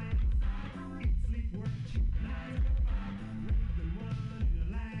 it's iron. Eat, sleep, work, cheap, 9 to 5. Rigged and won in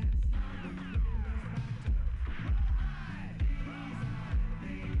a landslide. The road goes back to ride. These are the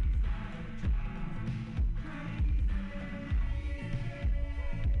things that drive me crazy. These are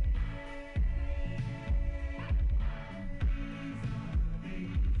the things that make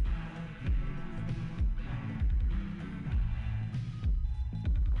me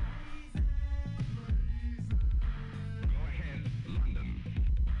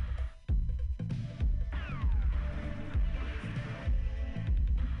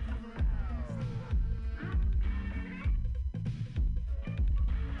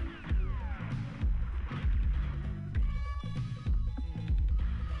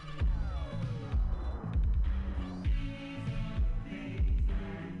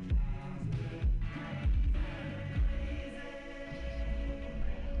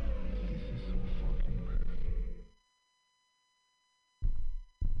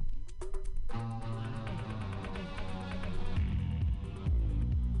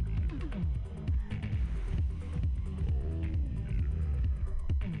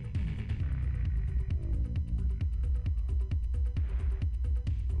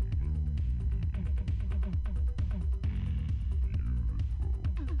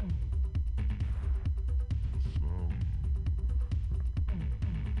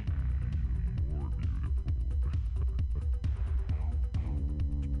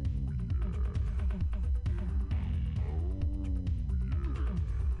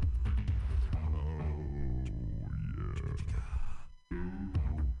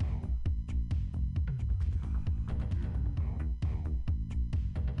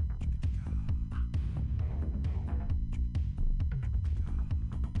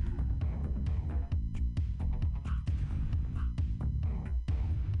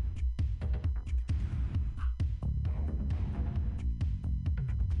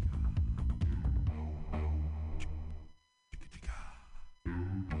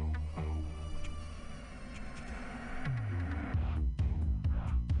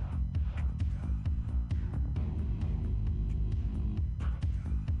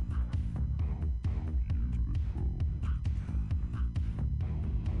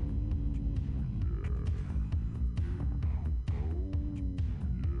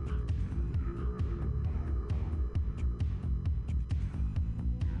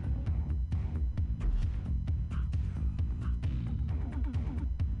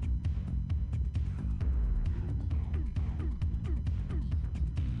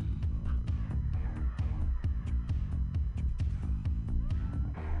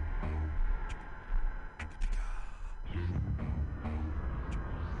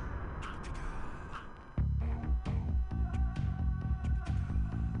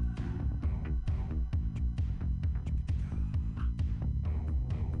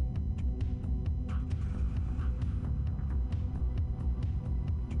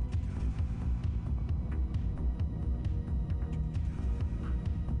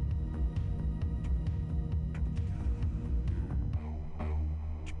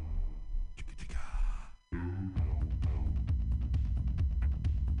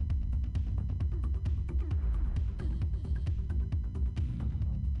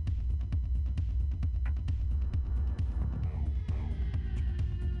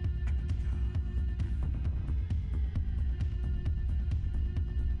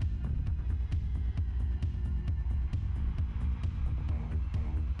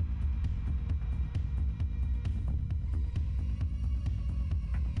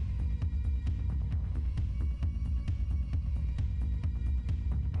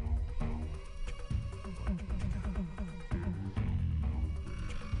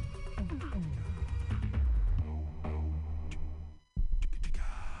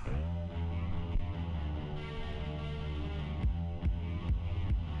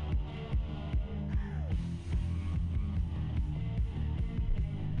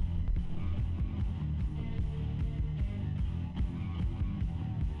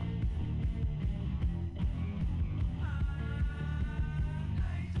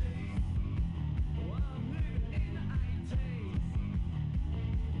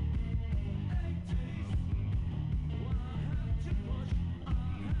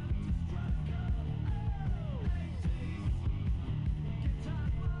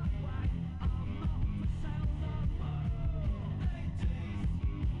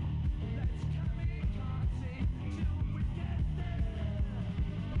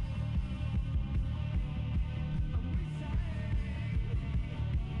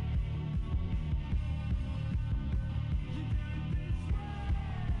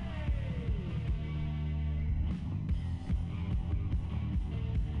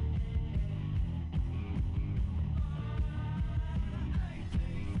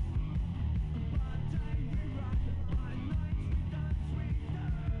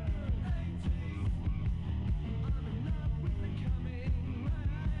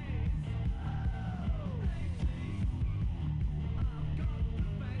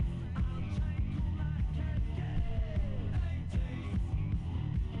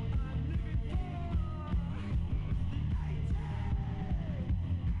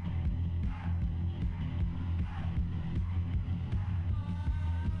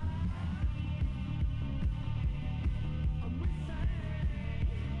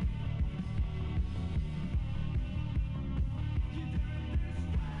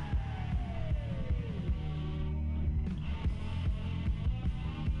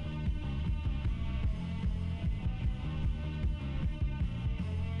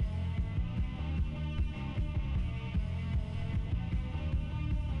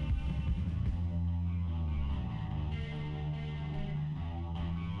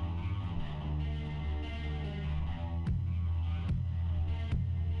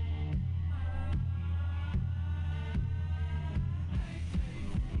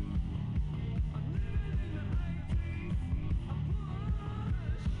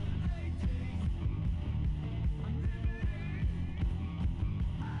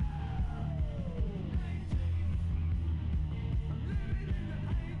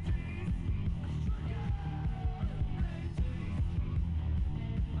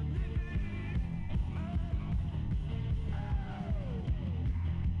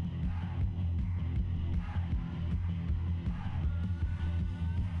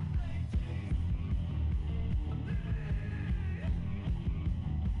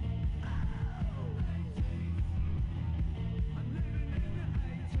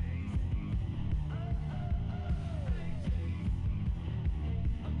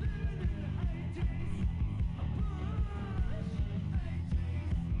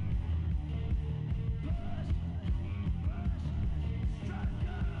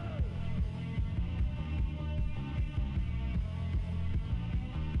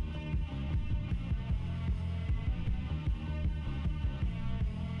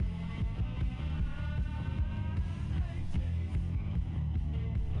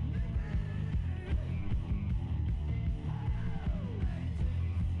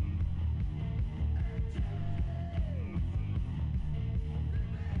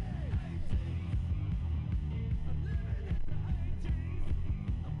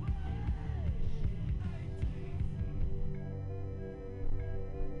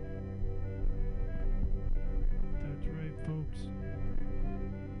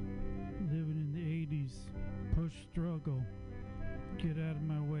Uncle, get out of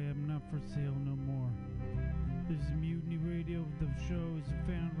my way. I'm not for sale no more. This is Mutiny Radio. The show is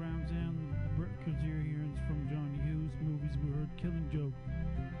found around town. Because you're hearing from John Hughes. Movies we heard: Killing Joke,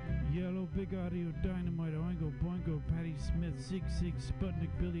 Yellow, Big Audio, Dynamite, Oingo Boingo, Patti Smith, Sig Sig,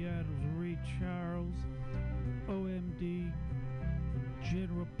 Sputnik, Billy Idols, Ray Charles, OMD,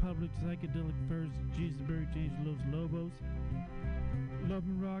 General Public, Psychedelic Furs, Jesus Berry, James Los Lobos, Love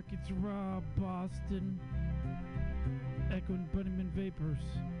and Rockets, Raw, Boston, Echo and Bunnyman Vapors,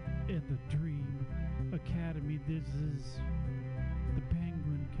 and the Dream Academy. This is the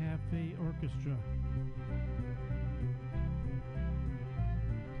Penguin Cafe Orchestra.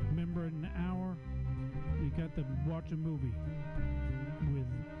 Remember, in an hour, you got to watch a movie with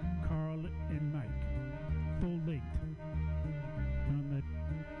Carl and Mike, full length, on that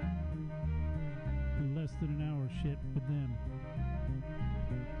less than an hour shit with them.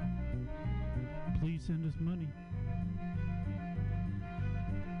 Please send us money.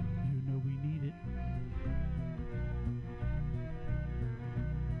 You know we need it.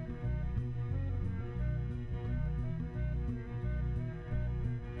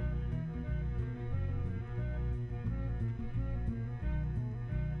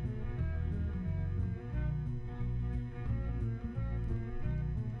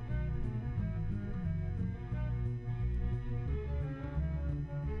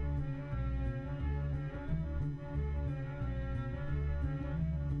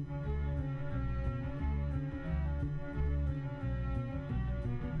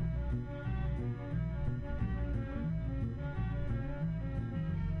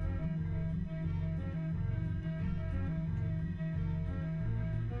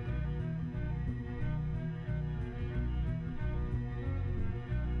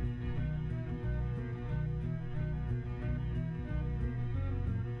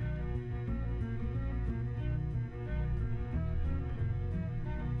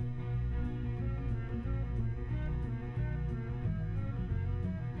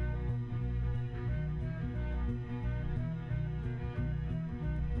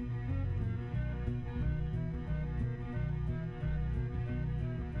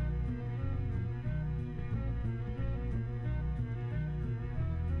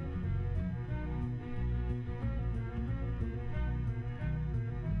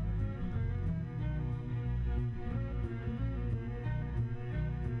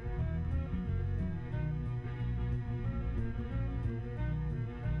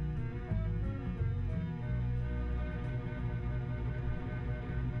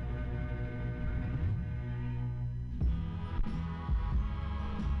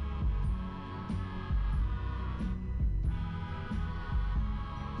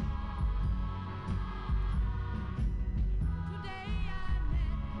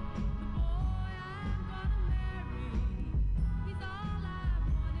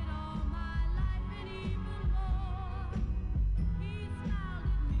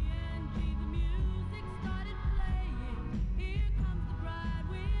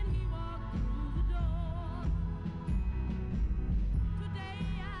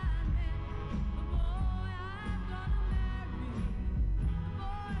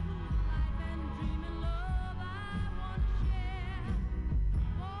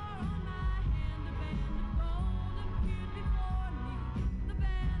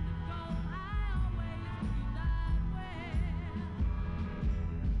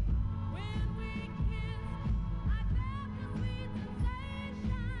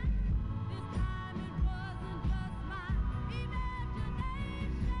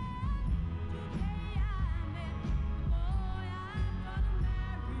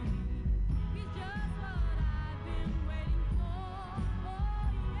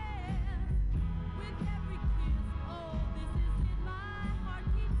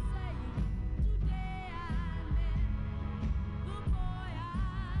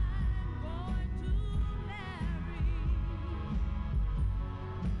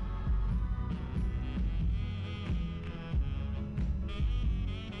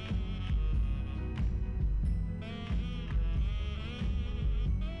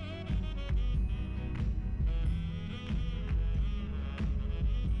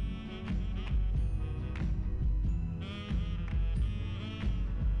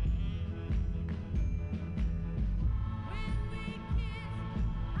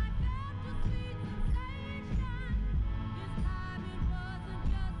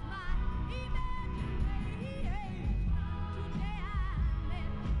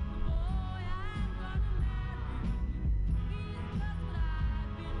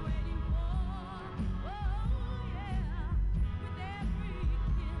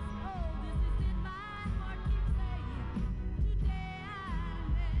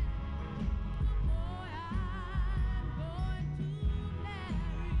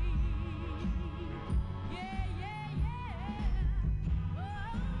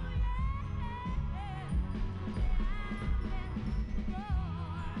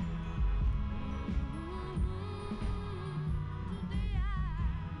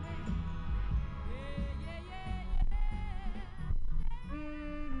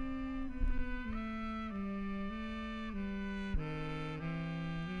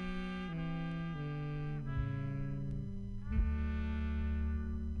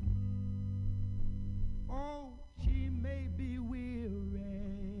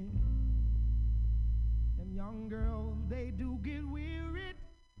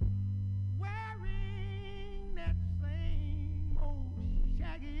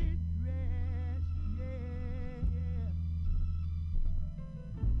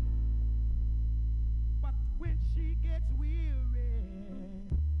 gets weary,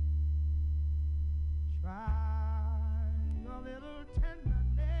 try a little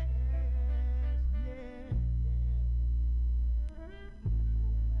tenderness, yeah, yeah.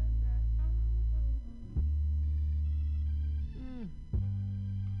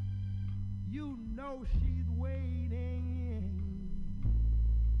 You know she's waiting,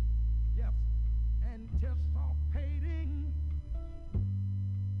 just anticipating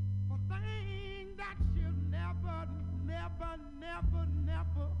for things that she'll never, never, never,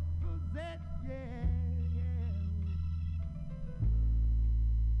 never possess, yeah, yeah.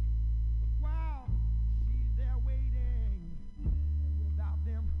 But while she's there waiting, and without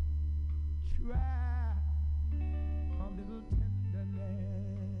them, try a little tenderness.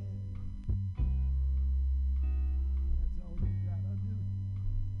 That's all you gotta do.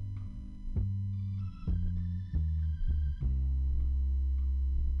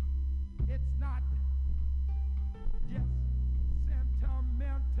 It's not just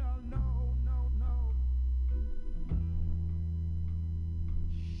sentimental, no, no, no.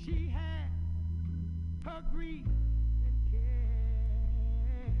 She has her grief and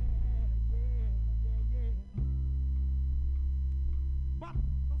care, yeah, yeah, yeah. But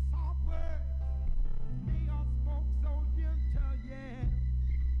the soft words, they are spoke so gentle, yeah.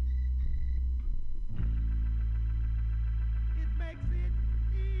 It makes it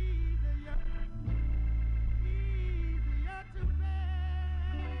easier to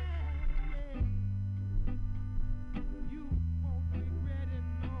bear, yeah. You won't regret it,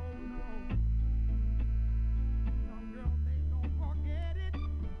 no, no. Some girls, they don't forget it.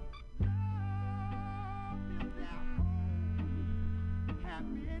 Love is their whole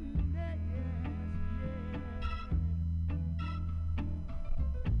happiness, yeah.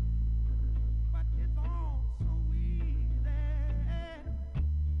 But it's all so easy.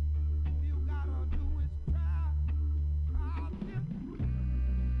 All you gotta do is try a little.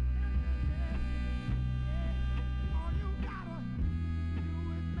 All you gotta do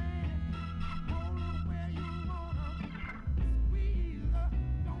is, man, hold her where you want her. Squeeze her,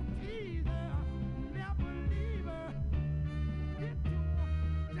 don't tease her, never leave her. Get to her,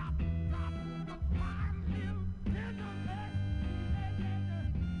 drop, drop, the fine little tenderness.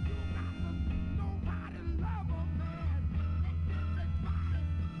 You got to know how to love her, man. Take this advice,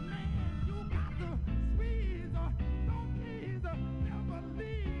 man. You got to squeeze her, don't tease her, never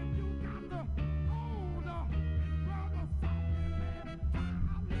leave. You got to hold her and rub her softly, man. Try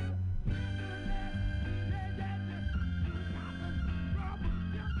a little tenderness, yeah, yeah, yeah. You got to rub her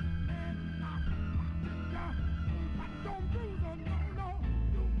gently, man. Now watch it, girl. But don't bruise her, no, no.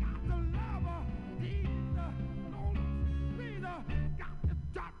 You got to love her, tease her, no, squeeze her. Got to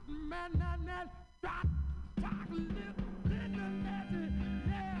drop, man, man, drop, talk a little tenderness,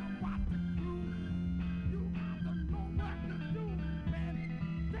 yeah. Watch it groove. You got to know what to do, man.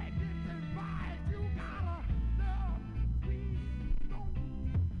 Take this advice. You gotta love, squeeze, don't.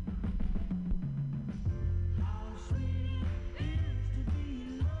 How sweet it is to be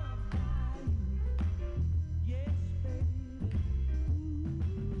loved by you. Yes, baby.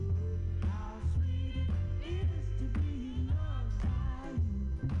 Ooh, how sweet it is to be loved by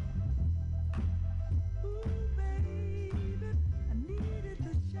you. Ooh, baby.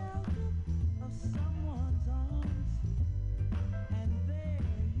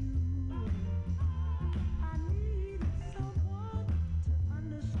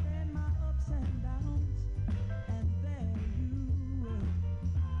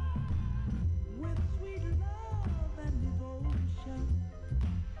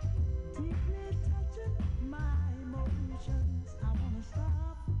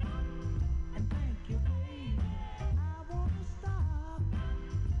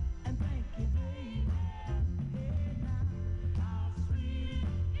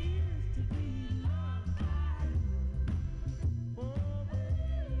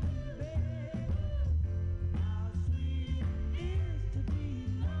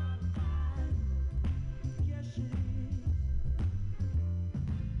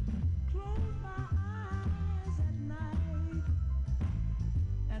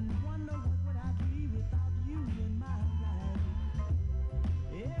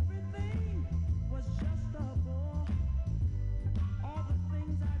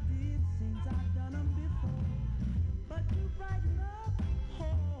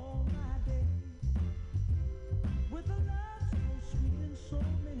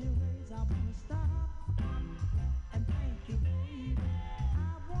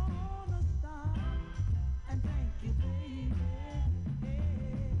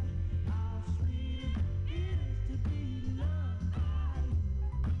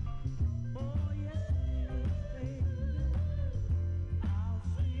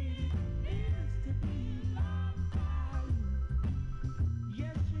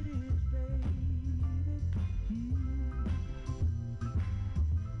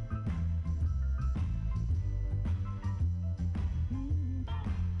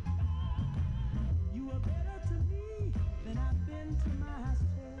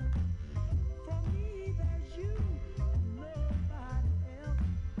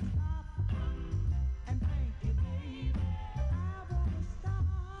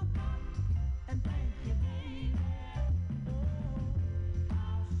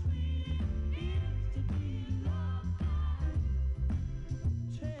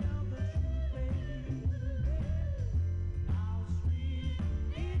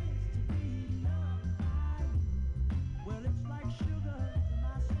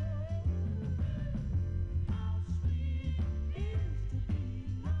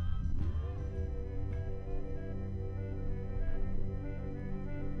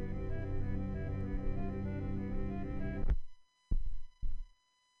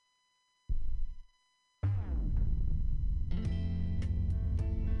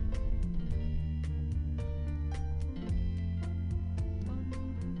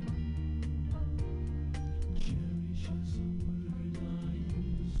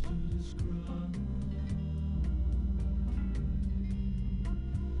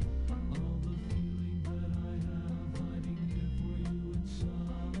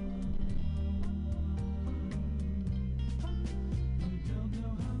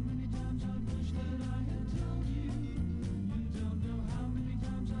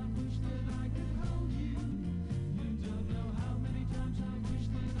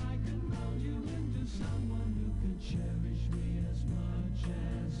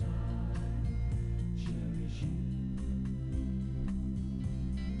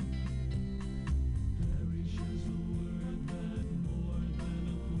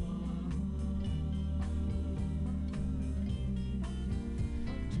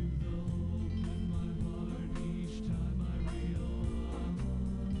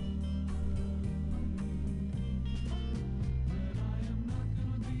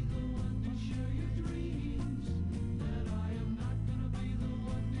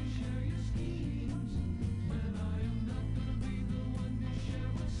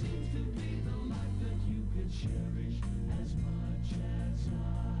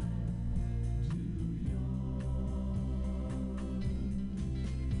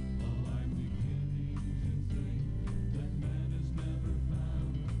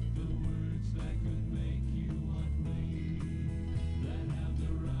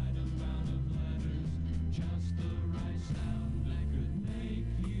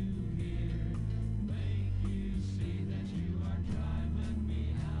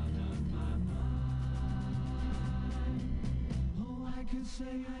 could say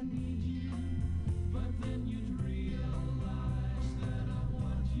I need you, but then you'd realize that I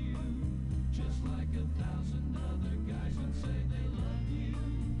want you, just like 1,000 other guys would say they loved you,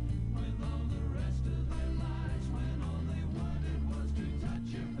 with all the rest of their lives, when all they wanted was to touch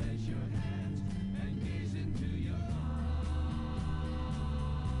your face, your hands, and gaze into your eyes.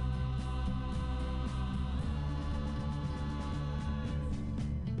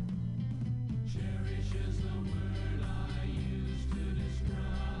 Cherish is the word I use to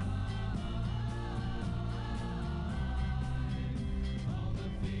describe all the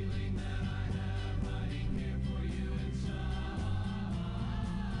feeling that I have hiding here for you inside.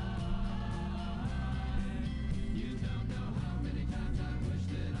 You don't know how many times I wish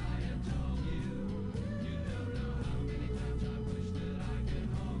that I had told you. You don't know how many times I wish that I could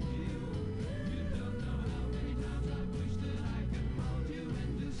hold you. You don't know how many times I wish that I could mold you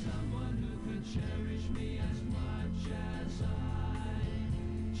into someone who could cherish me as much as I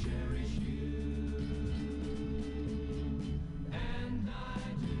cherish you. And I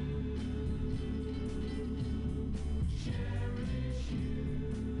do cherish you.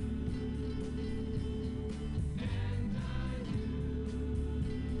 And I do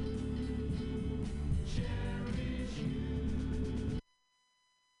cherish you.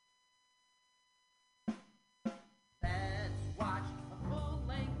 Let's watch a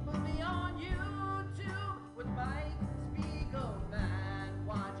full-length movie on YouTube with Mike Spiegelman.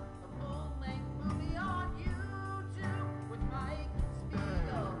 Watch a full-length movie on YouTube with Mike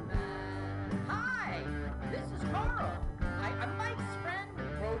Spiegelman. Hi, this is Carl. I'm Mike's friend who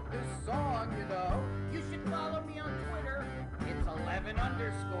wrote this song, you know. You should follow me on Twitter. It's 11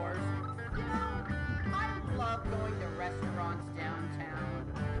 underscores. You know, I love going to restaurants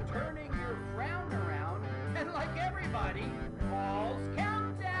downtown, turning your frown around, and like everybody, Paul's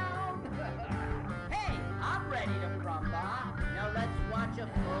Countdown. Hey, I'm ready to rumba. Now let's watch a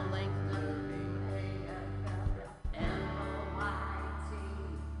full-length movie. M-O-I-T,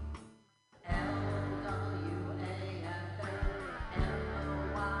 L-W-A-F-L,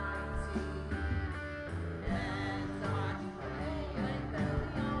 M-O-I-T. Let's watch a full-length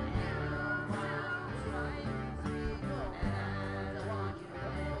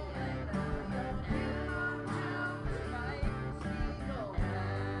movie on YouTube, right? And watch a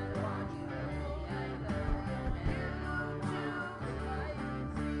full-length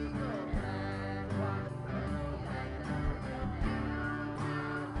movie on YouTube, right? And watch a full-length movie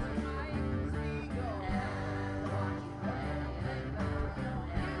on YouTube,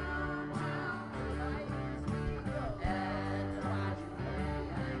 right? And watch a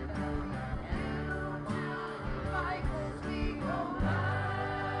full-length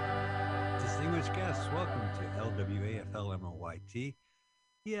Distinguished guests, welcome to LWAFLMOYT.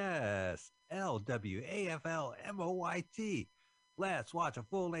 Yes, LWAFLMOYT. Let's watch a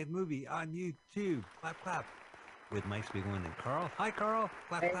full-length movie on YouTube. Clap, clap. With Mike Spiegelman and Carl. Hi, Carl.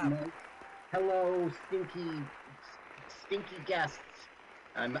 Clap, Hey, clap. Mike. Hello, stinky guests.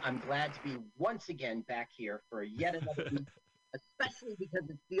 I'm glad to be once again back here for yet another week, especially because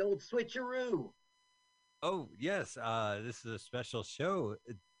it's the old switcheroo. Oh, yes. This is a special show.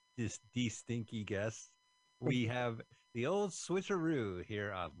 These stinky guests. We have the old switcheroo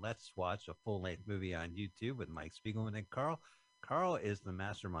here on Let's Watch a Full-Length Movie on YouTube with Mike Spiegelman and Carl. Carl is the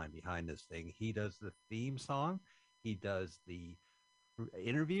mastermind behind this thing. He does the theme song. He does the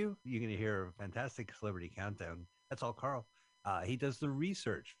interview. You're going to hear a fantastic celebrity countdown. That's all Carl. He does the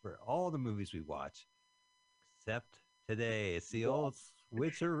research for all the movies we watch, except today. It's the old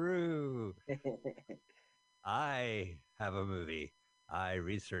switcheroo. I have a movie. I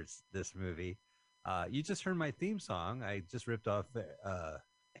researched this movie. You just heard my theme song. I just ripped off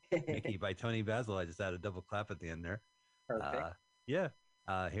Mickey by Tony Basil. I just had a double clap at the end there. Perfect. Yeah.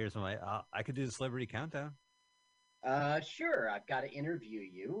 Here's my. I could do the celebrity countdown. Sure, I've got to interview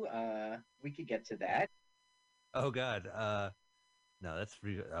you. We could get to that. Oh God. No, that's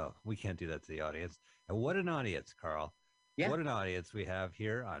we can't do that to the audience. And what an audience, Carl. Yeah. What an audience we have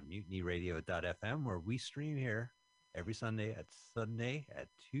here on MutinyRadio.fm, where we stream here every Sunday at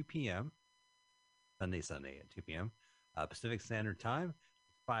 2 p.m. Sunday at 2 p.m. Pacific Standard Time,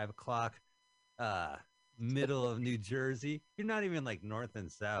 5 o'clock, middle of New Jersey. You're not even like north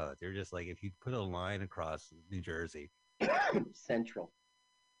and south. You're just like if you put a line across New Jersey. Central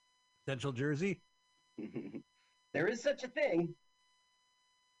Jersey? There is such a thing.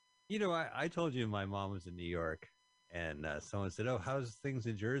 You know, I told you my mom was in New York, and someone said, "Oh, how's things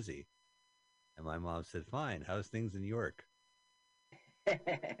in Jersey?" And my mom said, "Fine. How's things in New York?"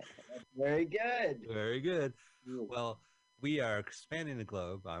 Very good. Very good. Well, we are expanding the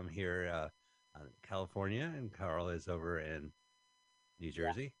globe. I'm here in California, and Carl is over in New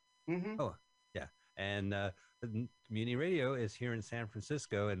Jersey. Mm-hmm. Oh, yeah. And Mutiny Radio is here in San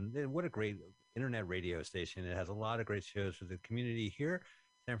Francisco, and what a great internet radio station. It has a lot of great shows for the community here,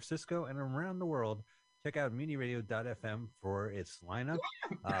 San Francisco, and around the world. Check out mutinyradio.fm for its lineup,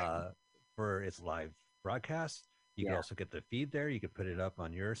 for its live broadcasts. You can also get the feed there. You can put it up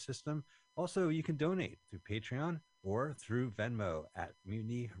on your system. Also, you can donate through Patreon or through Venmo at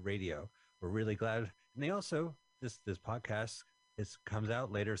Mutiny Radio. We're really glad. And they also, this podcast comes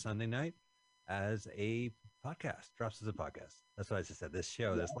out later Sunday night as a podcast, drops as a podcast. That's what I just said. This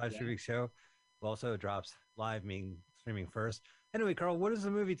show, this live streaming show, also drops live, meaning streaming first. Anyway, Carl, what is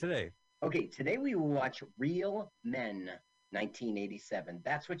the movie today? Okay, today we will watch Real Men, 1987.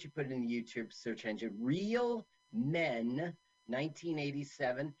 That's what you put in the YouTube search engine. Real Men,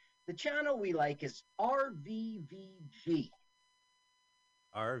 1987. The channel we like is RVVG.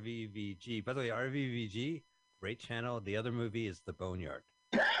 RVVG. By the way, RVVG, great channel. The other movie is The Boneyard.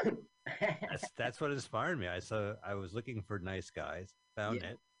 That's what inspired me. I was looking for Nice Guys, found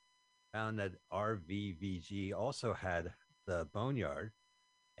it, found that RVVG also had The Boneyard,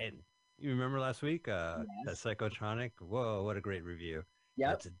 and you remember last week, the Psychotronic. Whoa, what a great review!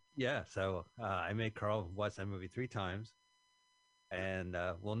 Yeah. So I made Carl watch that movie 3 times, and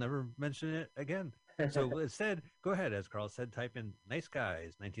we'll never mention it again. So instead, go ahead, as Carl said, type in Nice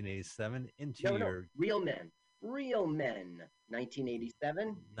Guys 1987 into your Real Men. Real Men,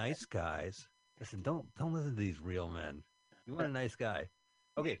 1987. Nice Guys. Listen, don't listen to these real men. You want a nice guy.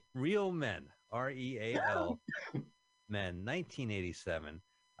 Okay, Real Men, REAL Men, 1987.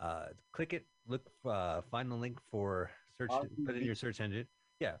 Click it, look, find the link for search, put it in your search engine.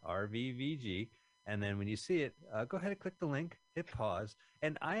 Yeah, RVVG. And then when you see it, go ahead and click the link, hit pause.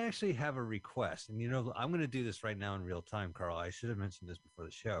 And I actually have a request. And, I'm going to do this right now in real time, Carl. I should have mentioned this before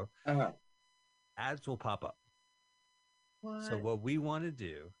the show. Ads will pop up. So what we want to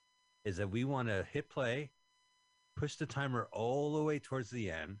do is that we want to hit play, push the timer all the way towards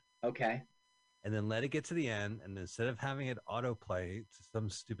the end. Okay. And then let it get to the end. And instead of having it autoplay to some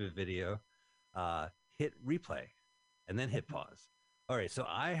stupid video, hit replay and then hit pause. All right. So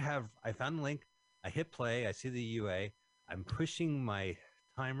I found the link. I hit play. I see the UA. I'm pushing my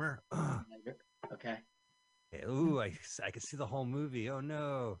timer. Okay. Ooh, I can see the whole movie. Oh,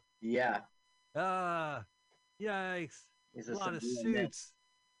 no. Yeah. Yikes. A lot of suits. Mess.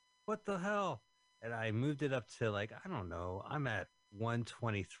 What the hell? And I moved it up to I don't know. I'm at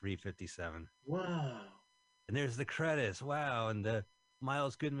 123.57. Wow. And there's the credits. Wow. And the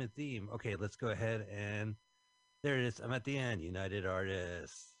Miles Goodman theme. Okay, let's go ahead and there it is. I'm at the end. United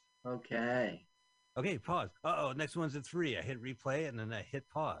Artists. Okay. Okay, pause. Next one's at 3. I hit replay and then I hit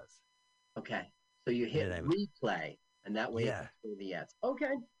pause. Okay. So you hit replay and that way it's through the ads.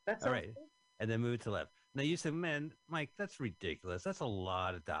 Okay. That's all right. And then move it to left. Now you said, man, Mike, that's ridiculous. That's a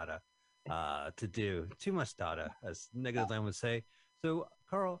lot of data to do. Too much data, as Negative Land would say. So,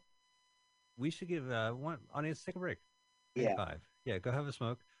 Carl, we should give one audience take a break. Yeah. 5. Yeah, go have a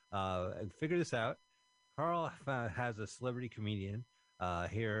smoke and figure this out. Carl has a celebrity comedian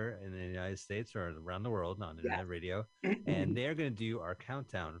here in the United States or around the world on internet radio, and they're going to do our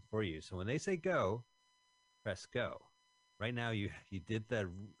countdown for you. So when they say go, press go. Right now, you did that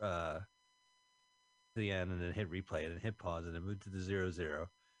to the end and then hit replay and then hit pause and then move to the 00.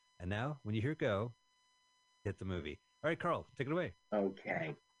 And now, when you hear go, hit the movie. All right, Carl, take it away.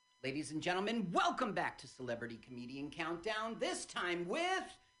 Okay. Ladies and gentlemen, welcome back to Celebrity Comedian Countdown, this time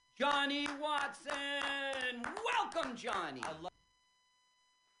with Johnny Watson. Welcome, Johnny.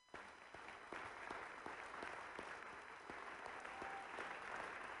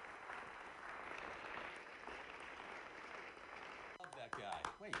 That guy.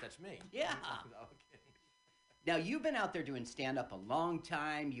 Wait, that's me. Yeah. Okay. Now you've been out there doing stand-up a long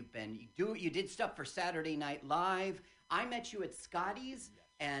time. You did stuff for Saturday Night Live. I met you at Scotty's,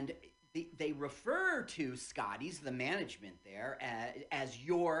 and they refer to Scotty's, the management there, as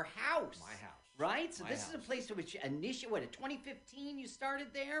your house. My house. Right? So this is a place to which initially, in 2015 you started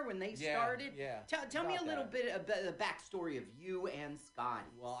there when they started? Yeah. Tell me a little bit about the backstory of you and Scotty.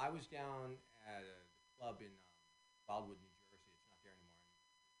 Well, I was down at a club in Wildwood, New Jersey. It's not there anymore.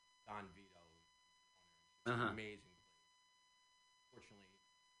 Don Vito. It's an amazing place. Fortunately, it's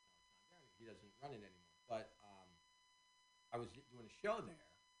not there. He doesn't run it anymore. But I was doing a show there,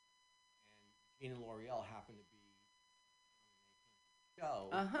 and Gene and L'Oreal happened to be on the show.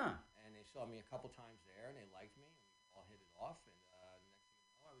 And they saw me a couple times there, and they liked me, and we all hit it off. And the next thing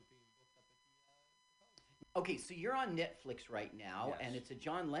you know, I was being booked up at the Okay, so you're on Netflix right now, and it's a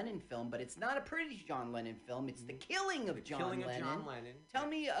John Lennon film, but it's not a pretty John Lennon film. It's the killing of John Killing Lennon. of John Lennon. Tell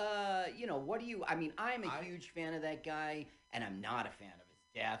me, what do you? I mean, I'm a huge fan of that guy, and I'm not a fan of his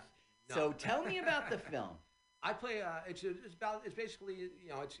death. No. So tell me about the film. I play. It's basically it's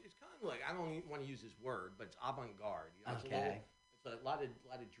kind of like, I don't even want to use this word, but it's avant-garde. Okay. It's a lot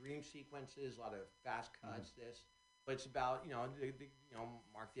of dream sequences, a lot of fast cuts. But it's about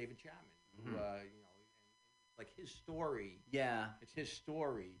Mark David Chapman, who like his story. Yeah. It's his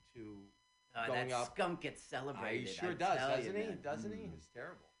story to That going up. skunk gets celebrated. He sure I does, tell doesn't you, he? man. Doesn't he? It's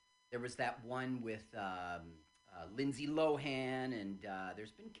terrible. There was that one with Lindsay Lohan, and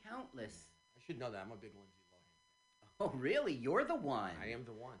there's been countless. I should know that. I'm a big Lindsay Lohan. Oh, really? You're the one. I am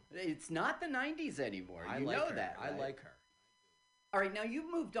the one. It's not the 90s anymore. I You like know her. that, right? I like her. All right, now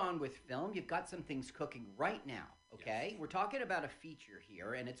you've moved on with film. You've got some things cooking right now, okay? Yes. We're talking about a feature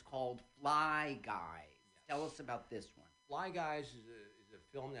here, and it's called Fly Guys. Yes. Tell us about this one. Fly Guys is a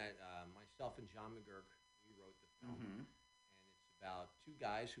film that myself and John McGurk, we wrote the film. Mhm. And it's about two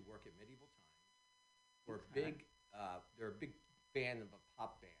guys who work at medieval times. Okay. They're a big fan of a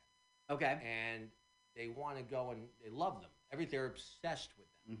pop band. Okay. And they want to go, and they love them. They're obsessed with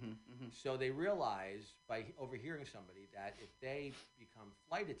them. So they realize by overhearing somebody that if they become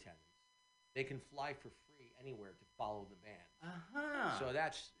flight attendants, they can fly for free anywhere to follow the band. Uh-huh. So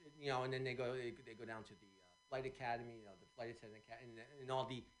that's, and then they go down to the flight academy, the flight attendant academy, and all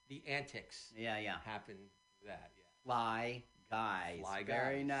the antics happen to that. Yeah. Fly Guys. Fly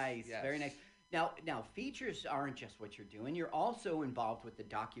Very Guys. nice. Yes. Very nice. Now, features aren't just what you're doing. You're also involved with the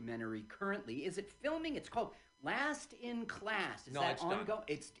documentary currently. Is it filming? It's called Last in Class. Is No, that it's done. ongoing?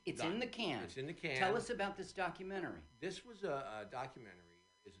 It's Done. in the can. It's in the can. Tell us about this documentary. This was a documentary,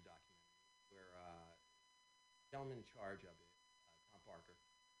 where the gentleman in charge of it, Tom Parker,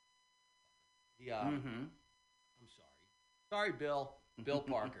 I'm sorry, Bill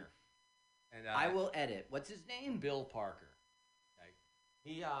Parker. And I will edit. What's his name? Bill Parker. Okay.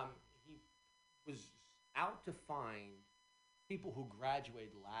 He was out to find people who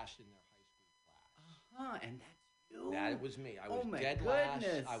graduated last in their high school class. And that's you. That was me. I was my dead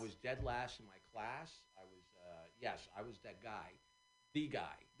goodness. last. I was dead last in my class. I was that guy, the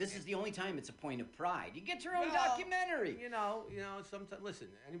guy. This is the only time it's a point of pride. You get your own Well, documentary. Sometimes, listen,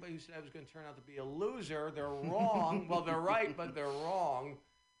 anybody who said I was going to turn out to be a loser, they're wrong. Well, they're right, but they're wrong.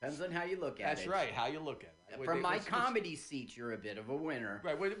 Depends on how you look at it. That's right, how you look at it. From my comedy seat, you're a bit of a winner.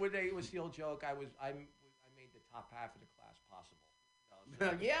 Right, was the old joke, I made the top half of the class possible.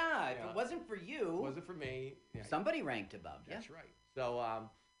 Yeah, if it wasn't for you. Wasn't for me. Yeah. Somebody ranked above you. That's right.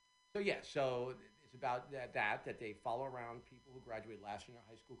 So it's about that they follow around people who graduated last in their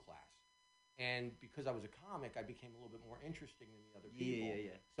high school class. And because I was a comic, I became a little bit more interesting than the other people.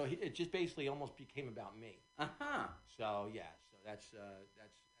 Yeah. So it just basically almost became about me. Uh-huh. So that's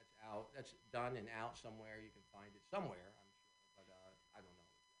out. That's done and out somewhere. You can find it somewhere, I'm sure, but I don't know.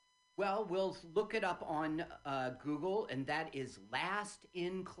 Well, we'll look it up on Google, and that is Last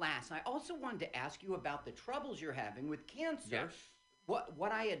in Class. I also wanted to ask you about the troubles you're having with cancer. Yes.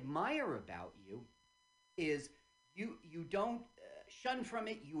 What I admire about you is you don't shun from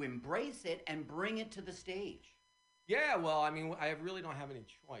it. You embrace it and bring it to the stage. Yeah, well, I mean, I really don't have any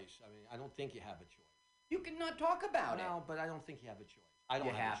choice. I mean, I don't think you have a choice. You cannot talk about it. No, but I don't think you have a choice. I don't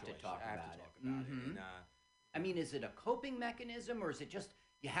You have a to choice. talk I have about to it. talk about it. Mhm. And, I mean, is it a coping mechanism, or is it just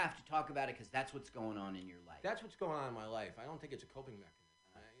you have to talk about it because that's what's going on in your life? that's what's going on in my life. I don't think it's a coping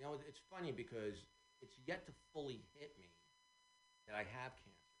mechanism. It's funny because it's yet to fully hit me that I have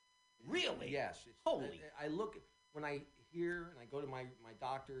cancer. Really? Yes. Holy. I look, when I hear and I go to my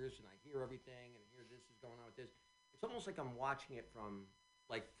doctors and I hear everything and hear this is going on with this, it's almost like I'm watching it from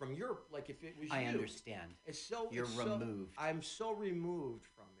your, like if it was you. I understand. It's so You're it's removed. I'm so removed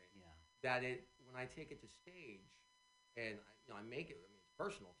from it Yeah. that when I take it to stage and I make it, I mean, it's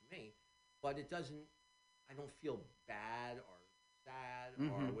personal to me, but it doesn't. I don't feel bad or sad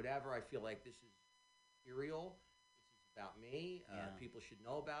or whatever. I feel like this is ethereal. This is about me. Yeah. People should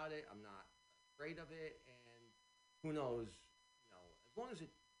know about it. I'm not afraid of it, and who knows? As long as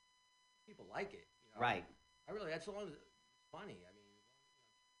people like it. Right. I really. That's as long as it's funny. I mean,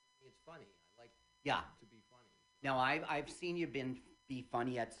 it's funny. I like to be funny. Now, I've seen you be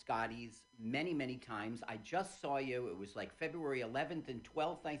funny at Scotty's many, many times. I just saw you. It was like February 11th and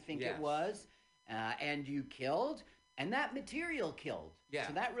 12th, I think it Yes. was. And you killed, and that material killed. Yeah.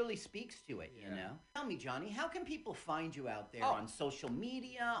 So that really speaks to it, you Yeah. know? Tell me, Johnny, how can people find you out there Oh. on social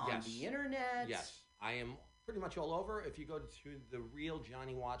media, on Yes. the internet? Yes, I am pretty much all over. If you go to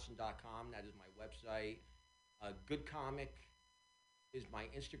therealjohnnyWatson.com, that is my website. Good Comic is my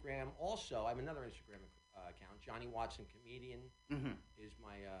Instagram. Also, I have another Instagram account. Johnny Watson Comedian Mhm. is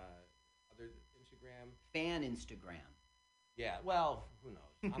my other Instagram. Fan Instagram. Yeah, well, who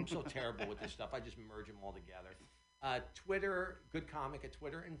knows? I'm so terrible with this stuff. I just merge them all together. Twitter, Good Comic at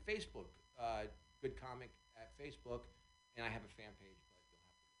Twitter, and Facebook, Good Comic at Facebook, and I have a fan page.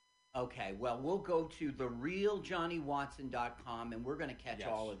 Okay, well, we'll go to therealjohnny.watson.com and we're going to catch Yes,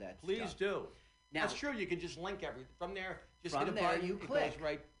 all of that please stuff. do. Now, That's true. You can just link everything from there. Just from hit a there, button. you It click. goes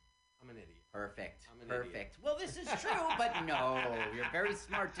right. I'm an idiot. Perfect. I'm an Perfect. idiot. Well, this is true, but no, you're very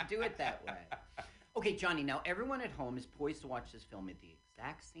smart to do it that way. Okay, Johnny, now everyone at home is poised to watch this film at the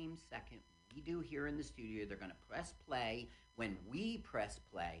exact same second we do here in the studio. They're going to press play when we press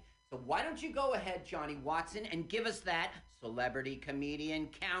play. So why don't you go ahead, Johnny Watson, and give us that celebrity comedian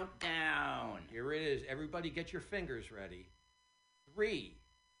countdown. Here it is. Everybody get your fingers ready. 3,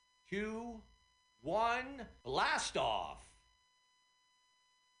 2, 1, blast off.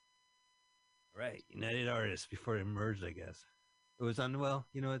 Right, United Artists before it merged, I guess. It was well,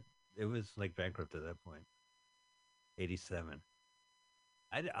 you know what? It was like bankrupt at that point. 87.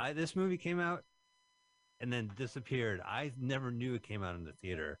 This movie came out and then disappeared. I never knew it came out in the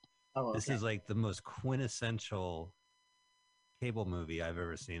theater. Oh, okay. This is like the most quintessential cable movie I've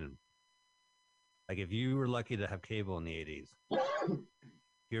ever seen. Like if you were lucky to have cable in the 80s,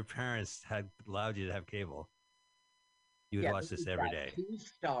 your parents had allowed you to have cable, you would watch this every day. 2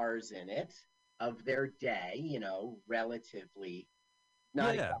 stars in it of their day, you know, relatively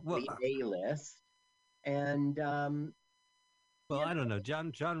not exactly A-list. And well, I don't know.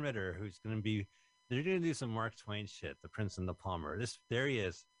 John Ritter, who's going to be, they're going to do some Mark Twain shit, The Prince and the Pauper. There he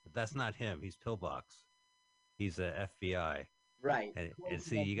is. But that's not him. He's Pillbox. He's a FBI. Right. And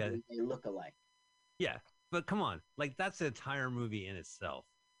see, you got they look alike. Yeah, but come on, like that's the entire movie in itself,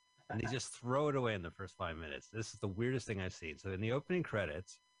 and they just throw it away in the first 5 minutes. This is the weirdest thing I've seen. So in the opening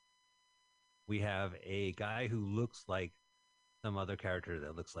credits, we have a guy who looks like some other character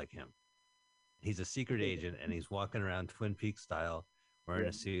that looks like him. He's a secret agent, and he's walking around Twin Peaks style, wearing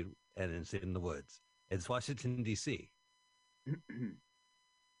a suit, and it's in the woods. It's Washington, D.C.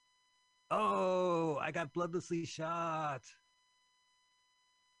 Oh, I got bloodlessly shot.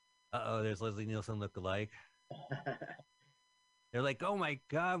 Uh-oh, there's Leslie Nielsen look-alike. They're like, oh my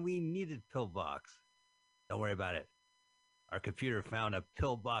God, we needed Pillbox. Don't worry about it. Our computer found a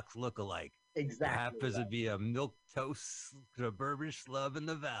Pillbox look-alike. Exactly. Happens to be a milquetoast suburban schlub in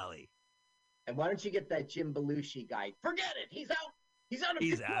the valley. And why don't you get that Jim Belushi guy? Forget it. He's out. He's out of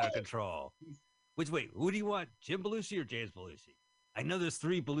He's control. out of control. Wait, who do you want? Jim Belushi or James Belushi? I know there's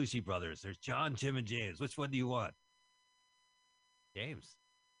 3 Belushi brothers. There's John, Jim, and James. Which one do you want? James.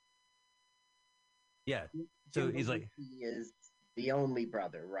 Yeah. So Jim he's like, Belushi is the only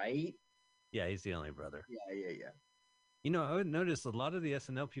brother, right? yeah, he's the only brother. Yeah. You know, I would notice a lot of the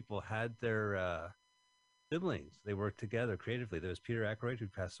SNL people had their siblings. They worked together creatively. There was Peter Aykroyd, who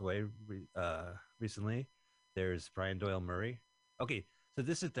passed away recently. There's Brian Doyle Murray. Okay, so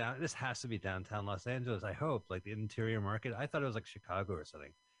this has to be downtown Los Angeles, I hope, like the interior market. I thought it was like Chicago or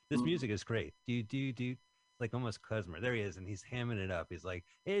something. This music is great. Do. Like almost klezmer. There he is, and he's hamming it up. He's like,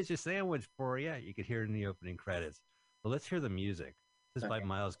 hey, it's your sandwich for you. You could hear it in the opening credits. But let's hear the music. This is by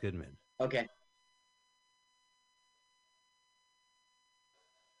Miles Goodman. Okay.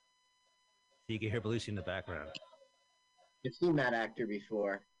 So you can hear Belushi in the background. I've seen that actor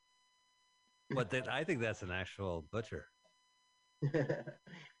before. But I think that's an actual butcher.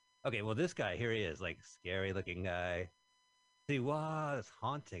 Okay, well, this guy, here he is, like scary looking guy. See, wow, it's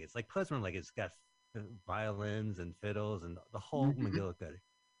haunting. It's like klezmer, like it's got violins and fiddles and the whole McGillicuddy.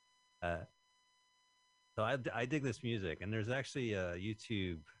 So I dig this music, and there's actually a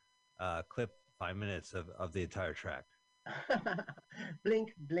YouTube clip, 5 minutes of the entire track.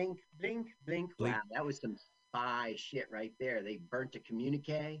 Blink, blink, blink, blink. Blink. Wow, that was some spy shit right there. They burnt a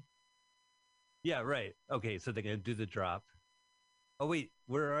communique. Yeah, right. Okay, so they're gonna do the drop. Oh wait,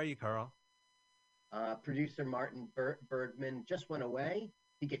 where are you, Carl? Producer Martin Bergman just went away.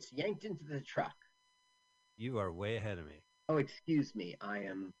 He gets yanked into the truck. You are way ahead of me. Oh, excuse me. I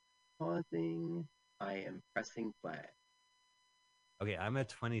am pausing. I am pressing play. Okay, I'm at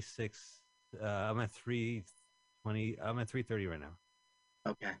 26. I'm at 320. I'm at 330 right now.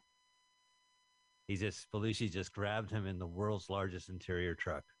 Okay. Belushi just grabbed him in the world's largest interior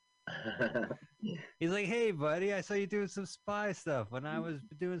truck. He's like, hey, buddy, I saw you doing some spy stuff when I was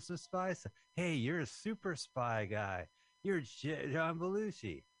doing some spy stuff. Hey, you're a super spy guy. You're John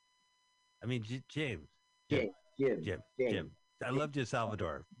Belushi. I mean, James. Jim. I loved you,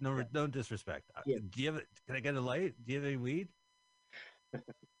 Salvador. No disrespect. Do you have? Can I get a light? Do you have any weed?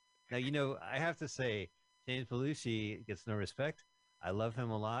 Now, you know, I have to say, James Belushi gets no respect. I love him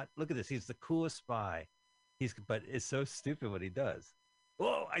a lot. Look at this. He's the coolest spy. but it's so stupid what he does.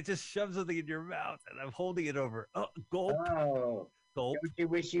 Whoa! I just shoved something in your mouth, and I'm holding it over. Oh, gulp, Oh, gulp. don't you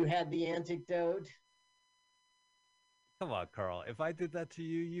wish you had the antidote? Come on, Carl. If I did that to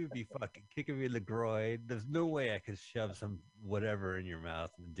you, you'd be fucking kicking me in the groin. There's no way I could shove some whatever in your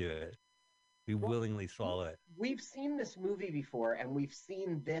mouth and do it. We willingly swallow it. We've seen this movie before, and we've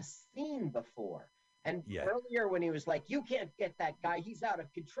seen this scene before. And Yeah. earlier, when he was like, "You can't get that guy; he's out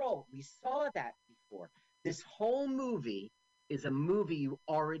of control," we saw that before. This whole movie is a movie you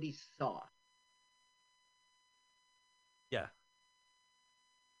already saw. Yeah.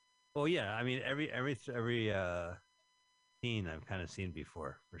 Well, yeah. I mean, every scene I've kind of seen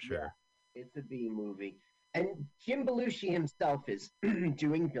before, for sure. Yeah, it's a B movie. And Jim Belushi himself is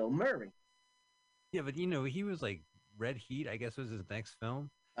doing Bill Murray. Yeah, but he was like Red Heat, I guess was his next film.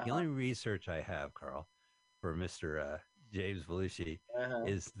 The only research I have, Carl, for Mr. James Belushi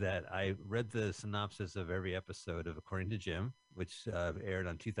is that I read the synopsis of every episode of According to Jim, which aired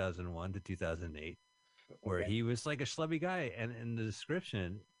on 2001 to 2008, where he was like a schlubby guy, and in the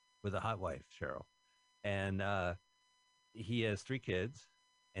description with a hot wife, Cheryl, and he has 3 kids,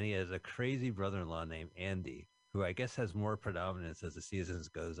 and he has a crazy brother-in-law named Andy, who I guess has more predominance as the seasons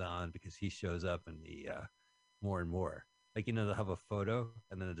goes on because he shows up in the more and more. Like, they'll have a photo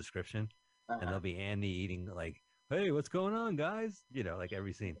and then a description, and there'll be Andy eating like, "Hey, what's going on, guys?" Like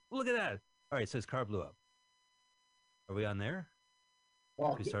every scene. Look at that. All right, so his car blew up. Are we on there?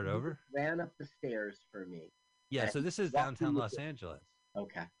 Well, we start over? Ran up the stairs for me. Yeah, so this is downtown Los Angeles.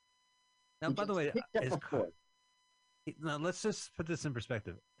 Okay. Now, by the way, his car. Now, let's just put this in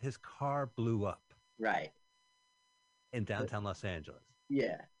perspective. His car blew up. Right. In downtown Los Angeles.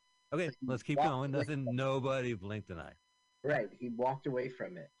 Yeah. Okay, let's keep going. Nobody blinked an eye. Right. He walked away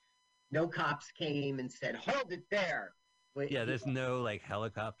from it. No cops came and said, "Hold it there." But yeah, there's no like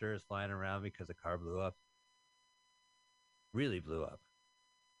helicopters flying around because the car blew up. Really blew up.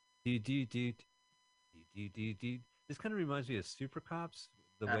 This kind of reminds me of Super Cops,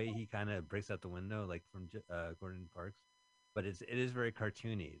 the way he kind of breaks out the window, like from Gordon Parks. But it is very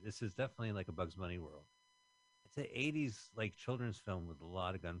cartoony. This is definitely like a Bugs Bunny world. It's an 80s like children's film with a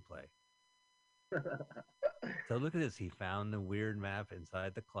lot of gunplay. So look at this. He found the weird map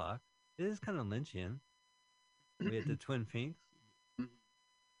inside the clock. It is kind of Lynchian. We had the Twin Peaks.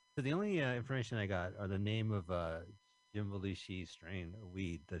 So the only information I got are the name of Jim Belushi's strain of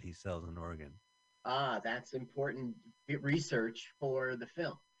weed that he sells in Oregon. That's important research for the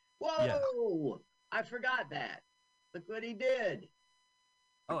film. Whoa! Yeah. I forgot that. Look what he did.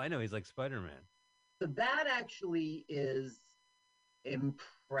 Oh, I know. He's like Spider-Man. So that actually is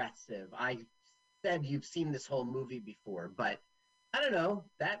impressive. I said you've seen this whole movie before, but I don't know.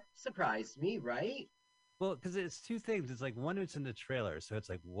 That surprised me, right? Well, because it's 2 things. It's like, one, it's in the trailer, so it's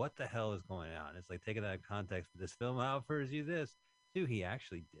like, what the hell is going on? It's like taken out of context. This film offers you this. 2, he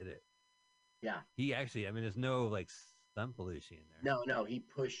actually did it. Yeah. He actually, I mean, there's no like stunt Belushi in there. No, he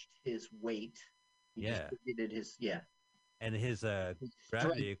pushed his weight. He distributed his, And his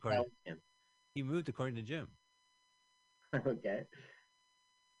gravity, according to him. He moved according to Jim. Okay.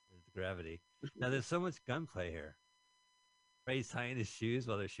 There's the gravity. Now, there's so much gunplay here. Right, he's tying his shoes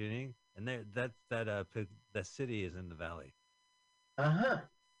while they're shooting, and that city is in the valley.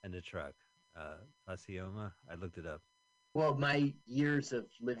 And the truck, Pasioma. I looked it up. Well, my years of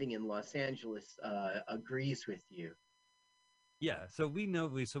living in Los Angeles agrees with you. Yeah, so we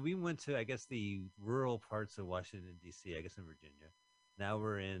went to, I guess, the rural parts of Washington, D.C., I guess in Virginia. Now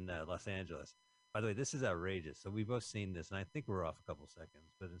we're in Los Angeles. By the way, this is outrageous. So we've both seen this, and I think we're off a couple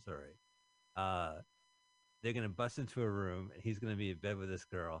seconds, but it's all right. They're going to bust into a room, and he's going to be in bed with this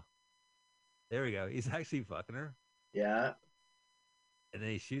girl. There we go. He's actually fucking her. Yeah. And then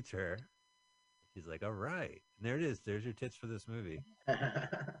he shoots her. He's like, all right. And there it is. There's your tits for this movie.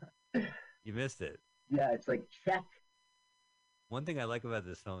 You missed it. Yeah, it's like, check. One thing I like about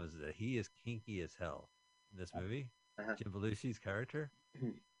this film is that he is kinky as hell in this movie. Jim Belushi's character.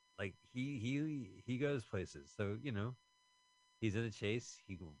 Like, he goes places. So, he's in a chase.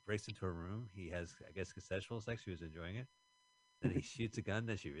 He breaks into a room. He has, I guess, consensual sex. She was enjoying it. Then he shoots a gun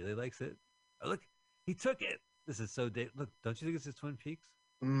that she really likes it. Oh, look. He took it. This is so... Look, don't you think this is Twin Peaks?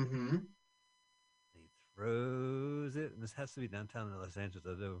 Mm-hmm. He throws it. And this has to be downtown in Los Angeles,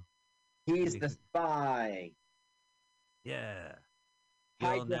 although... He's the spy. Yeah.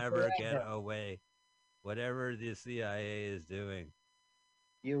 You'll never get away. Whatever the CIA is doing.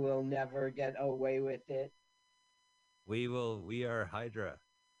 You will never get away with it. We are Hydra.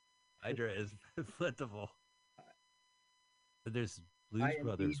 Hydra is plentiful. But there's Blues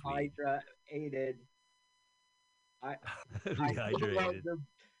Brothers. Hydra aided. Hydra aided.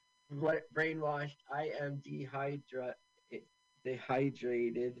 brainwashed. I am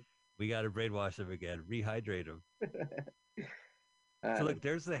dehydrated. We got to brainwash him again, rehydrate him. So look,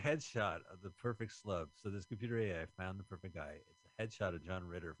 there's the headshot of the perfect slub. So this computer AI found the perfect guy. It's a headshot of John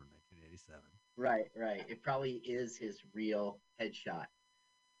Ritter from 1987. Right. It probably is his real headshot.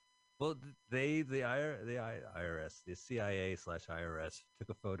 Well, the IRS, the CIA/IRS took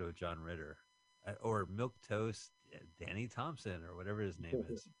a photo of John Ritter, or Milk Toast Danny Thompson, or whatever his name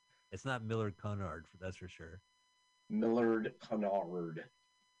is. It's not Millard Cunard, that's for sure. Millard Cunard.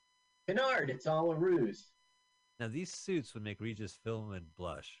 It's all a ruse. Now these suits would make Regis Philbin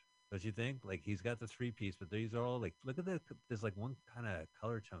blush, don't you think? Like he's got the three-piece, but these are all like, look at that. There's like one kind of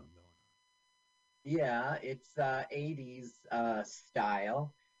color tone going on. Yeah, it's 80s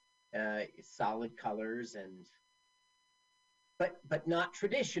style, solid colors but not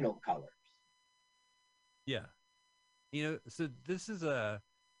traditional colors. Yeah, so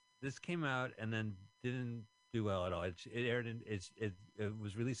this came out and then didn't do well at all. It aired in it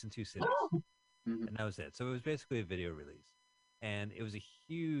was released in 2 cities, and that was it. So it was basically a video release, and it was a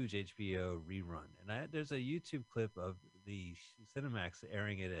huge HBO rerun. And there's a YouTube clip of the Cinemax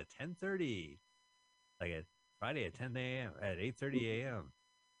airing it at 10:30, like at Friday at 10 a.m. at 8:30 a.m.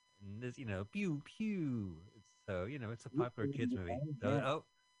 And this, pew pew. So it's a popular kids movie. So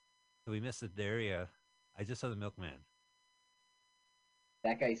we missed it there. Yeah, I just saw The Milkman.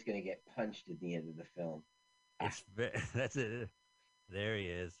 That guy's gonna get punched at the end of the film. That's it. There he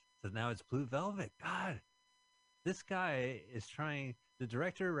is. So now it's Blue Velvet. God, this guy is trying. The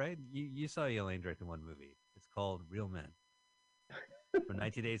director, right? You saw Elaine directing one movie. It's called Real Men from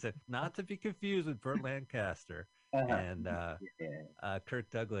 1987. Not to be confused with Burt Lancaster and Kirk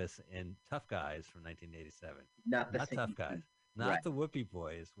Douglas in Tough Guys from 1987. Not Tough Guys. Not Right. the Whoopie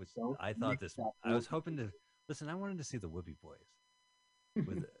Boys, which I thought this. I was hoping to listen. I wanted to see the Whoopie Boys,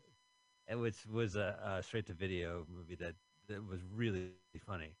 which was a straight-to-video movie that was really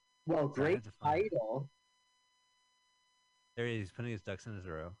funny. Well, great title. There he is, he's putting his ducks in his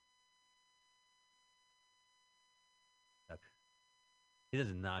row. Duck. He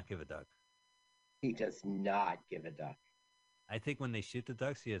does not give a duck. He does not give a duck. I think when they shoot the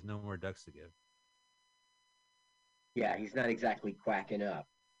ducks, he has no more ducks to give. Yeah, he's not exactly quacking up.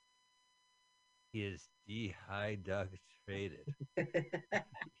 He is dehydrated.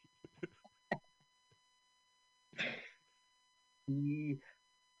 In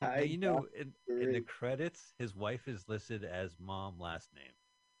the credits, his wife is listed as Mom last name.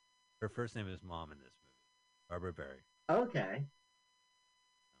 Her first name is Mom in this movie, Barbara Barry. Okay.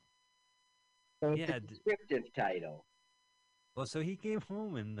 So it's Yeah, a descriptive title. Well, so he came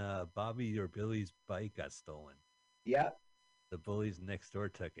home and Bobby or Billy's bike got stolen. Yep. The bullies next door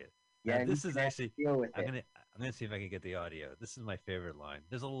took it. Yeah, Now, this is actually. Deal with I'm it. gonna see if I can get the audio. This is my favorite line.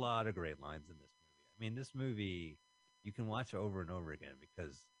 There's a lot of great lines in this movie. I mean, this movie you can watch over and over again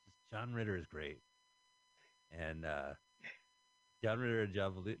because John Ritter is great, and John Ritter and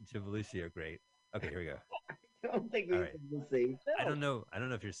John Belushi are great. Okay, here we go. I don't think we All right. can the same film. I don't know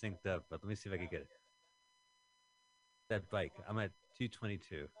if you're synced up, but let me see if I can get it. That bike. I'm at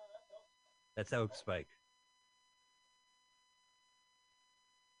 222. That's Oak's bike.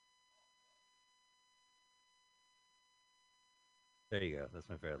 There you go. That's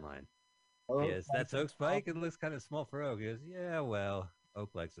my favorite line. Oh, Yes, that's Oak's bike. It looks kind of small for Oak. He goes, yeah, well,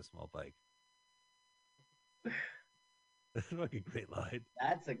 Oak likes a small bike. That's a fucking great line.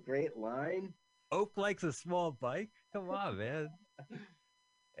 That's a great line. Oak likes a small bike? Come on, man.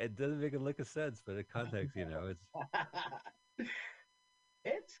 It doesn't make a lick of sense, but in context, it's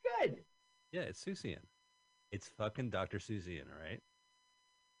It's good. yeah, it's Susian. It's fucking Dr. Susian, all right?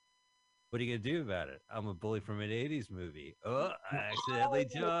 What are you gonna do about it? I'm a bully from an '80s movie. Oh, I accidentally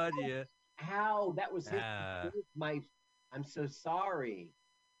jawed you. How? That was his. Ah. I'm so sorry.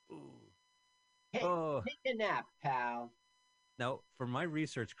 Hey, Oh. take a nap, pal. Now, for my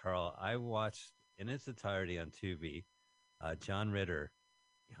research, Carl, I watched in its entirety on Tubi, John Ritter,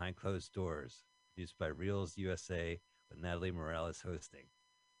 Behind Closed Doors, produced by Reels USA with Natalie Morales hosting.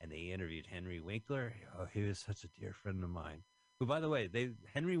 And they interviewed Henry Winkler. Oh, he was such a dear friend of mine. Who, by the way,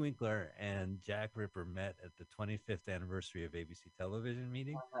 Henry Winkler and Jack Ripper met at the 25th anniversary of ABC television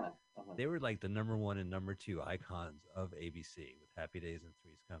meeting. They were like the #1 and #2 icons of ABC with Happy Days and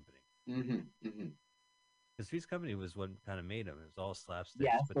Three's Company. Because Three's Company was what kind of made them. It was all slapstick,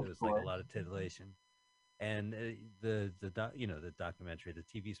 Yes, but of there was like course. a lot of titillation. And the documentary, the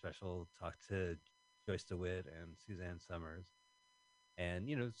TV special, talked to Joyce DeWitt and Suzanne Summers. And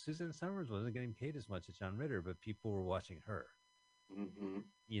Suzanne Summers wasn't getting paid as much as John Ritter, but people were watching her.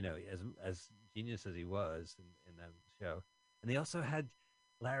 As genius as he was in that show. And they also had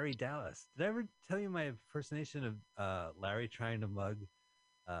Larry Dallas. Did I ever tell you my impersonation of Larry trying to mug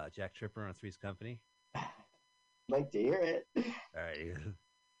Jack Tripper on Three's Company? Like to hear it. All right.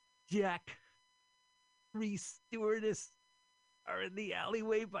 Jack, 3 stewardess are in the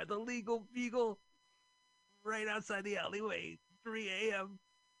alleyway by the Legal Beagle. Right outside the alleyway, 3 a.m.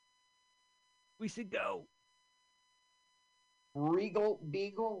 We should go. Regal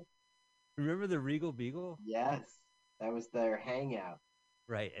Beagle? Remember the Regal Beagle? Yes. That was their hangout.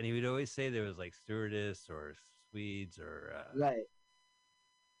 Right. And he would always say there was like stewardess or Swedes or right.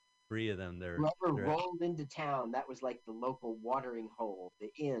 3 of them. Whoever rolled into town, that was like the local watering hole, the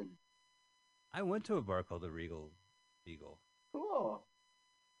inn. I went to a bar called the Regal Beagle. Cool.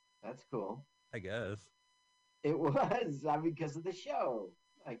 That's cool. I guess. It was. I mean, because of the show.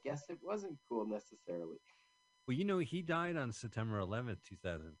 I guess it wasn't cool necessarily. Well, you know, he died on September 11th,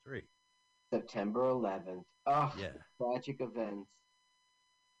 2003. September 11th. Oh, yeah. Tragic events.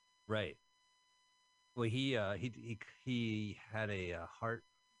 Right. Well, he had a heart,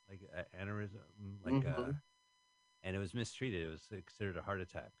 like aneurysm, like and it was mistreated. It was considered a heart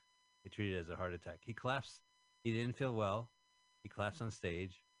attack. They treated it as a heart attack. He collapsed. He didn't feel well. He collapsed on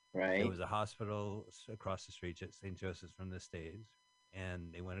stage. Right. There was a hospital across the street at St. Joseph's from the stage,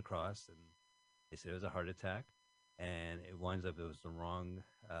 and they went across, and they said it was a heart attack, and it winds up it was the wrong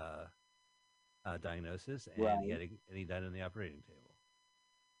diagnosis, and he died on the operating table.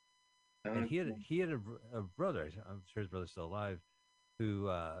 And he had a brother. I'm sure his brother's still alive,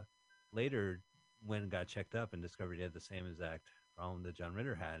 who later went and got checked up and discovered he had the same exact problem that John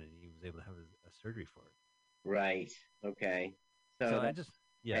Ritter had, and he was able to have a surgery for it. Right. Okay. So I just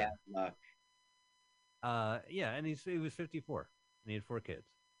bad luck. Yeah, and he was 54, and he had 4 kids.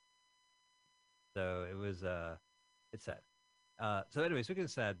 So it was it's sad. So anyway, speaking of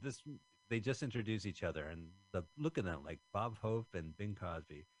sad, they just introduced each other, and the look at them like Bob Hope and Bing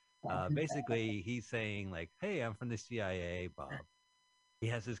Cosby. Basically, he's saying like, "Hey, I'm from the CIA, Bob." He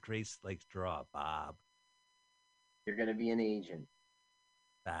has this great like draw, Bob. You're gonna be an agent.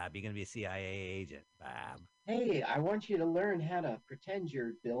 Bob, you're gonna be a CIA agent, Bob. Hey, I want you to learn how to pretend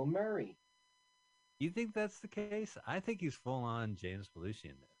you're Bill Murray. You think that's the case? I think he's full on James Belushi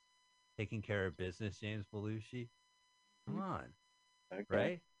in this. Taking care of business, James Belushi. Come on. Okay.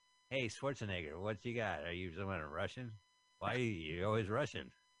 Right? Hey, Schwarzenegger, what you got? Are you someone Russian? Why are you always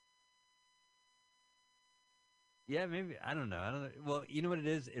Russian? Yeah, maybe. I don't know. Well, you know what it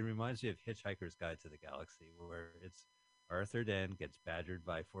is? It reminds me of Hitchhiker's Guide to the Galaxy, where it's Arthur Dent gets badgered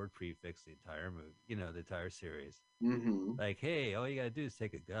by Ford Prefix the entire movie, the entire series. Mm-hmm. Like, hey, all you got to do is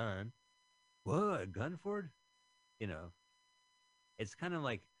take a gun. What? A gun, Ford? It's kind of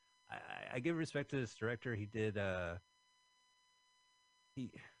like, I give respect to this director. He did,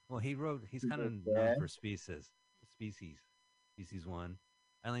 he's kind of known for Species 1.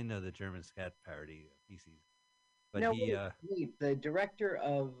 I only know the German scat parody, Species. But no, wait, the director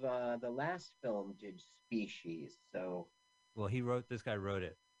of the last film did Species, so. Well, this guy wrote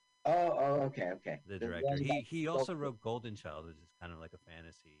it. Oh, okay. The director. He also wrote Golden Child, which is kind of like a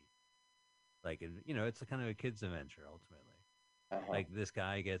fantasy. Like, it's a kind of a kid's adventure, ultimately. Uh-huh. Like, this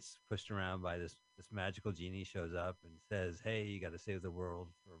guy gets pushed around by this magical genie shows up and says, hey, you got to save the world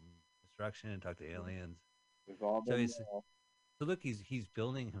from destruction and talk to aliens. So look, he's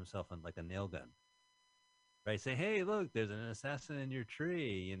building himself on like a nail gun. Right? Say, hey, look, there's an assassin in your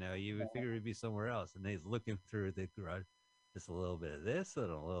tree. You would figure it'd be somewhere else. And he's looking through the garage. Just a little bit of this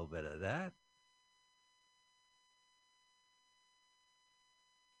and a little bit of that.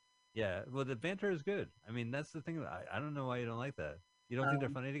 Yeah, well, the banter is good. I mean, that's the thing. I don't know why you don't like that. You don't think they're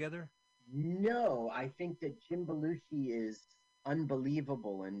funny together? No, I think that Jim Belushi is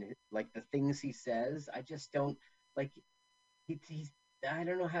unbelievable, and like the things he says, I just don't like. He's I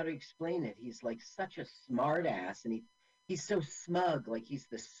don't know how to explain it. He's like such a smart ass, and he's so smug, like he's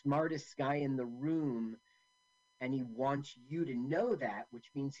the smartest guy in the room, and he wants you to know that,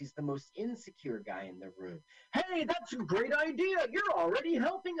 which means he's the most insecure guy in the room. Hey, that's a great idea. You're already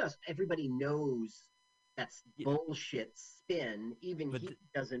helping us. Everybody knows that's bullshit spin. Even he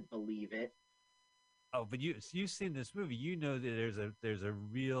doesn't believe it. Oh, but you've seen this movie. You know that there's a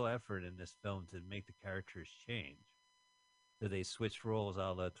real effort in this film to make the characters change. So they switch roles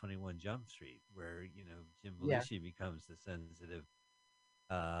a la 21 Jump Street, where Jim Belushi becomes the sensitive,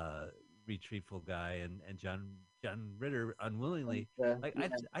 retrievable guy, and John Ritter unwillingly.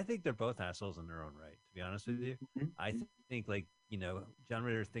 I think they're both assholes in their own right. To be honest with you, I think John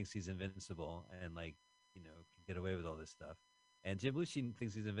Ritter thinks he's invincible and can get away with all this stuff, and Jim Belushi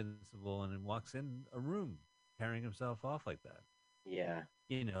thinks he's invincible and then walks in a room carrying himself off like that. Yeah.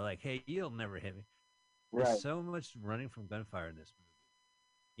 Like, hey, you'll never hit me. Right. There's so much running from gunfire in this movie.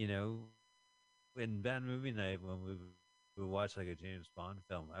 you know, in bad movie night when we would watch like a James Bond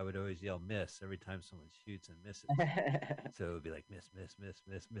film, I would always yell "miss" every time someone shoots and misses. So it would be like miss, miss, miss,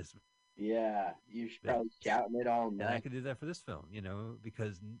 miss, miss, Yeah, you should miss. probably shouting it all And I night. could do that for this film, you know,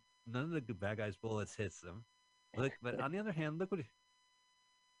 because none of the good bad guys' bullets hits them. Look, but on the other hand, look what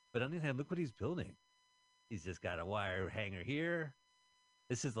he's building. He's just got a wire hanger here.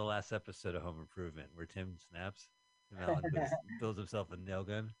 This is the last episode of Home Improvement where Tim snaps. Tim Allen builds himself a nail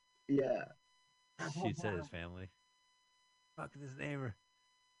gun, Yeah. shoots at his family. Fuck his neighbor.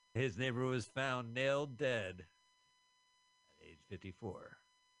 His neighbor was found nailed dead at age 54.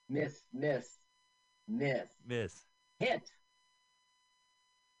 Miss, miss, miss. Miss. Hit.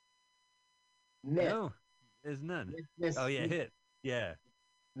 Miss. No, there's none. Miss. Oh, yeah, miss, hit. Yeah.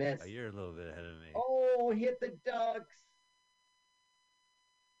 Miss. Oh, you're a little bit ahead of me. Oh, hit the ducks.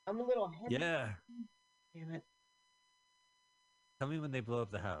 I'm a little heavy. Yeah. Damn it. Tell me when they blow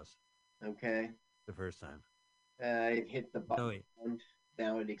up the house Okay. the first time. It hit the button. No, wait.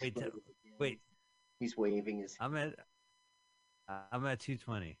 Now it Wait, exploded. wait. He's waving his. I'm at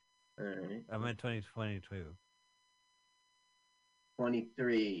 220. All right. I'm at 2022.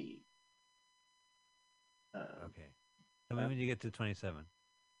 23. Okay. Tell me when you get to 27.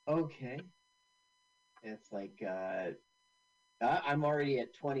 Okay. It's like I'm already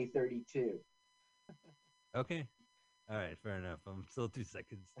at 2032. Okay. All right, fair enough. I'm still 2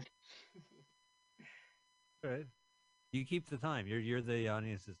 seconds. All right. You keep the time. You're the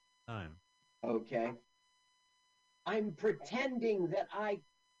audience's time. Okay. I'm pretending that I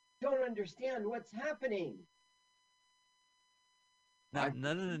don't understand what's happening.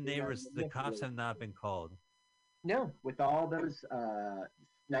 None of the neighbors, the cops have not been called. No, with all those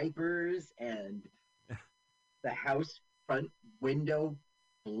snipers and the house front window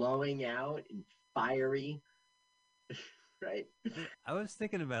blowing out and fiery, right? I was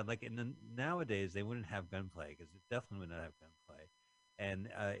thinking about like nowadays they wouldn't have gunplay because it definitely would not have gunplay, and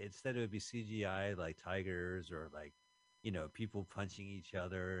instead it would be CGI like tigers or like people punching each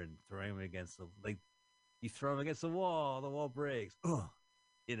other and throwing them against you throw them against the wall breaks. Oh,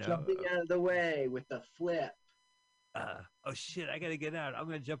 Jumping out of the way with the flip. Oh shit! I gotta get out. I'm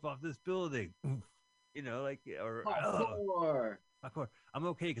gonna jump off this building. Or parkour. I'm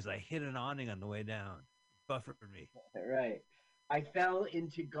okay because I hit an awning on the way down. Buffered me. Right. I fell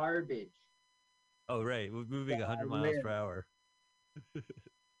into garbage. Oh right, we're moving 100 miles per hour.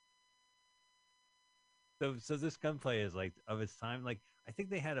 So this gunplay is like of its time. Like I think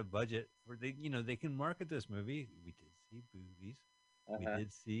they had a budget for they can market this movie. We did see boobies. We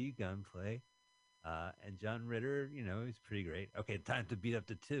did see gunplay. And John Ritter, he's pretty great. Okay, time to beat up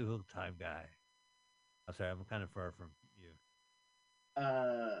the two-time guy. I'm sorry, I'm kind of far from you.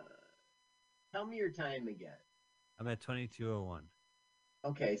 Tell me your time again. I'm at 22:01.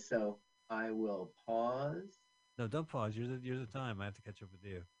 Okay, so I will pause. No, don't pause. You're the time. I have to catch up with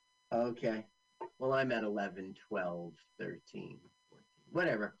you. Okay. Well, I'm at 11, 12, 13, 14.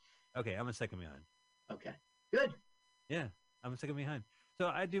 Whatever. Okay, I'm a second behind. Okay. Good. Yeah, I'm a second behind. So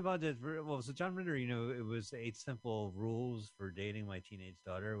I do apologize. So John Ritter, it was 8 Simple Rules for Dating My Teenage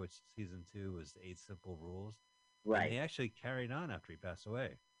Daughter, which season 2 was 8 Simple Rules. Right. And they actually carried on after he passed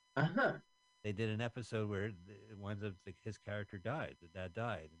away. Uh-huh. They did an episode where it winds up his character died. The dad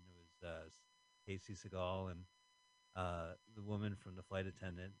died, and it was Casey Segal and the woman from the flight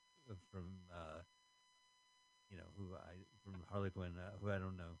attendant from from Harley Quinn, who I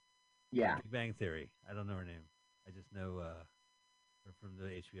don't know. Yeah. Big Bang Theory. I don't know her name. I just know her from the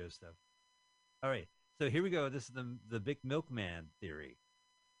HBO stuff. All right, so here we go. This is the Big Milkman theory.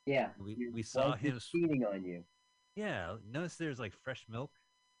 Yeah. We saw him cheating on you. Yeah. Notice there's like fresh milk.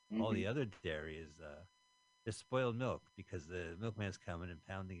 Mm-hmm. All the other dairy is just spoiled milk because the milkman's coming and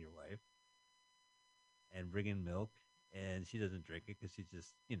pounding your wife and bringing milk, and she doesn't drink it because she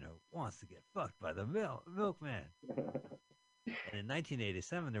just wants to get fucked by the milkman. And in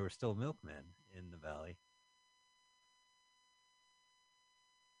 1987, there were still milkmen in the valley.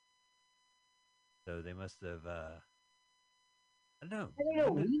 So they must have, I don't know. I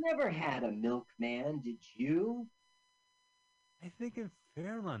don't know. We never had a milkman, did you? I think in Fairlawn